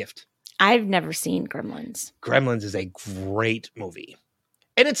Christmas gift. I've never seen Gremlins. Gremlins is a great movie.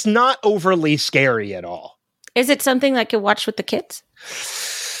 And it's not overly scary at all. Is it something I could watch with the kids?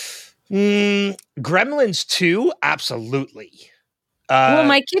 Gremlins 2, absolutely. Well,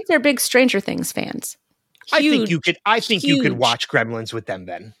 my kids are big Stranger Things fans. Huge, I think you could watch Gremlins with them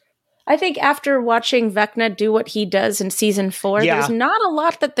then. I think after watching Vecna do what he does in season 4, there's not a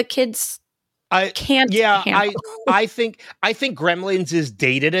lot that the kids can't handle. I think Gremlins is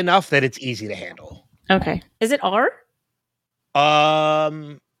dated enough that it's easy to handle. Okay. Is it R?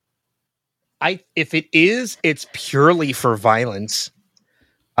 If it is, it's purely for violence.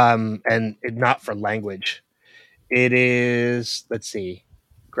 and not for language. It is, let's see,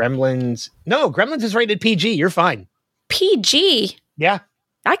 Gremlins. No, Gremlins is rated PG. You're fine. PG? Yeah.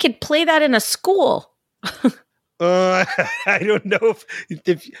 I could play that in a school. I don't know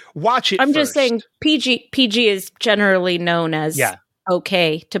if watch it. I'm just saying PG is generally known as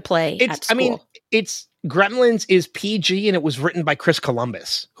okay to play at school. I mean, it's Gremlins is PG, and it was written by Chris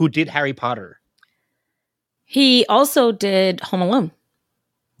Columbus, who did Harry Potter. He also did Home Alone.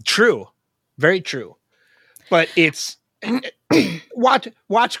 True. Very true. But it's watch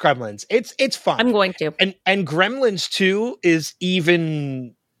Gremlins. It's fun. I'm going to. And Gremlins 2 is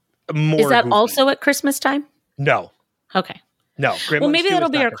even more. Is that goofy. also at Christmas time? No. Okay. No. Gremlins, well, maybe that'll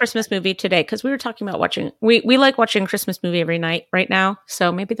be our Christmas movie today, because we were talking about watching. We like watching a Christmas movie every night right now,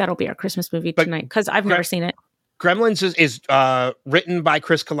 so maybe that'll be our Christmas movie tonight, because I've never seen it. Gremlins is written by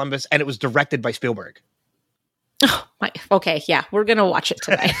Chris Columbus, and it was directed by Spielberg. Oh my! Okay, yeah, we're gonna watch it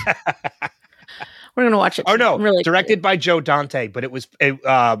tonight. We're gonna watch it. Oh no! Really directed by Joe Dante, but it was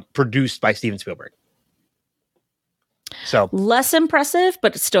produced by Steven Spielberg. So less impressive,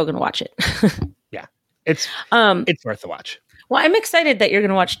 but it's still gonna watch it. Yeah, it's worth the watch. Well, I'm excited that you're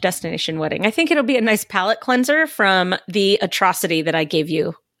gonna watch Destination Wedding. I think it'll be a nice palate cleanser from the atrocity that I gave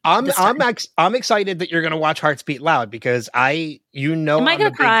you. I'm excited that you're gonna watch Hearts Beat Loud, because am I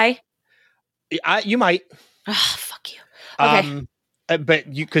gonna cry? You might. Oh, fuck you. Okay.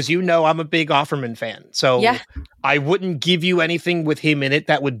 But because I'm a big Offerman fan, so I wouldn't give you anything with him in it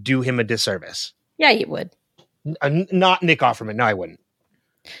that would do him a disservice. Yeah, you would. Not Nick Offerman. No, I wouldn't.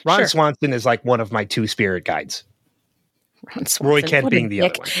 Ron Swanson is like one of my two spirit guides. Roy Kent being the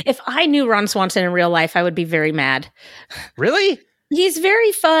other one. If I knew Ron Swanson in real life, I would be very mad. Really? He's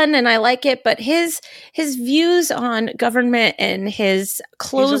very fun and I like it, but his views on government and his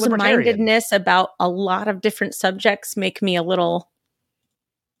closed-mindedness about a lot of different subjects make me a little...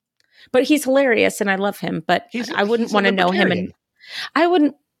 But he's hilarious and I love him, but I wouldn't want to know him I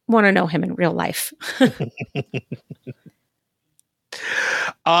wouldn't want to know him in real life.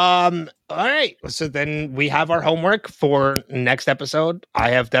 All right. So then we have our homework for next episode.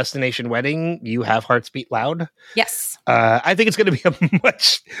 I have Destination Wedding. You have Hearts Beat Loud. Yes. I think it's going to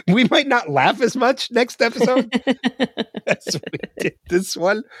be we might not laugh as much next episode as we did this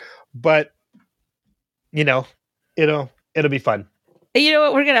one, but it'll be fun. You know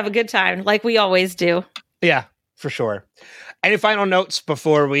what? We're going to have a good time like we always do. Yeah, for sure. Any final notes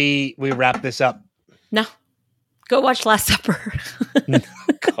before we wrap this up? No. Go watch Last Supper. No,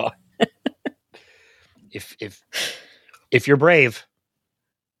 God. If you're brave,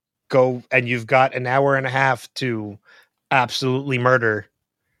 go, and you've got an hour and a half to absolutely murder.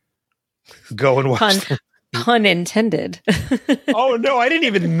 Go and watch. Pun intended. Oh no, I didn't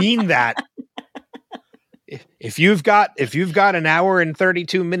even mean that. If you've got an hour and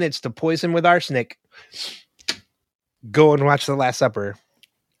 32 minutes to poison with arsenic, go and watch The Last Supper.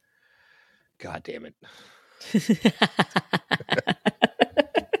 God damn it. I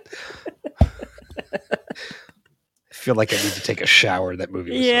feel like I need to take a shower. That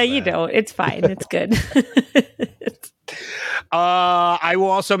movie was so bad. You don't. It's fine. It's good. I will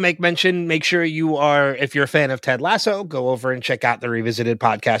also make sure if you're a fan of Ted Lasso, go over and check out the Revisited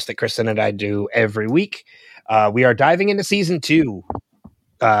podcast that Kristen and I do every week. We are diving into season 2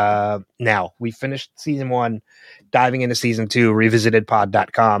 now. We finished season 1, diving into season 2.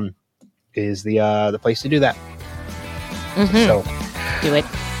 Revisitedpod.com is the place to do that. Mm-hmm. So do it.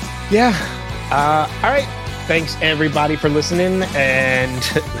 Yeah. All right. Thanks everybody for listening, and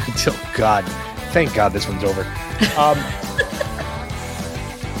until thank God this one's over.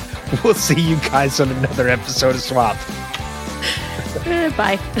 We'll see you guys on another episode of Swap.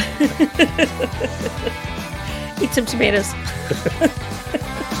 Bye. Eat some tomatoes.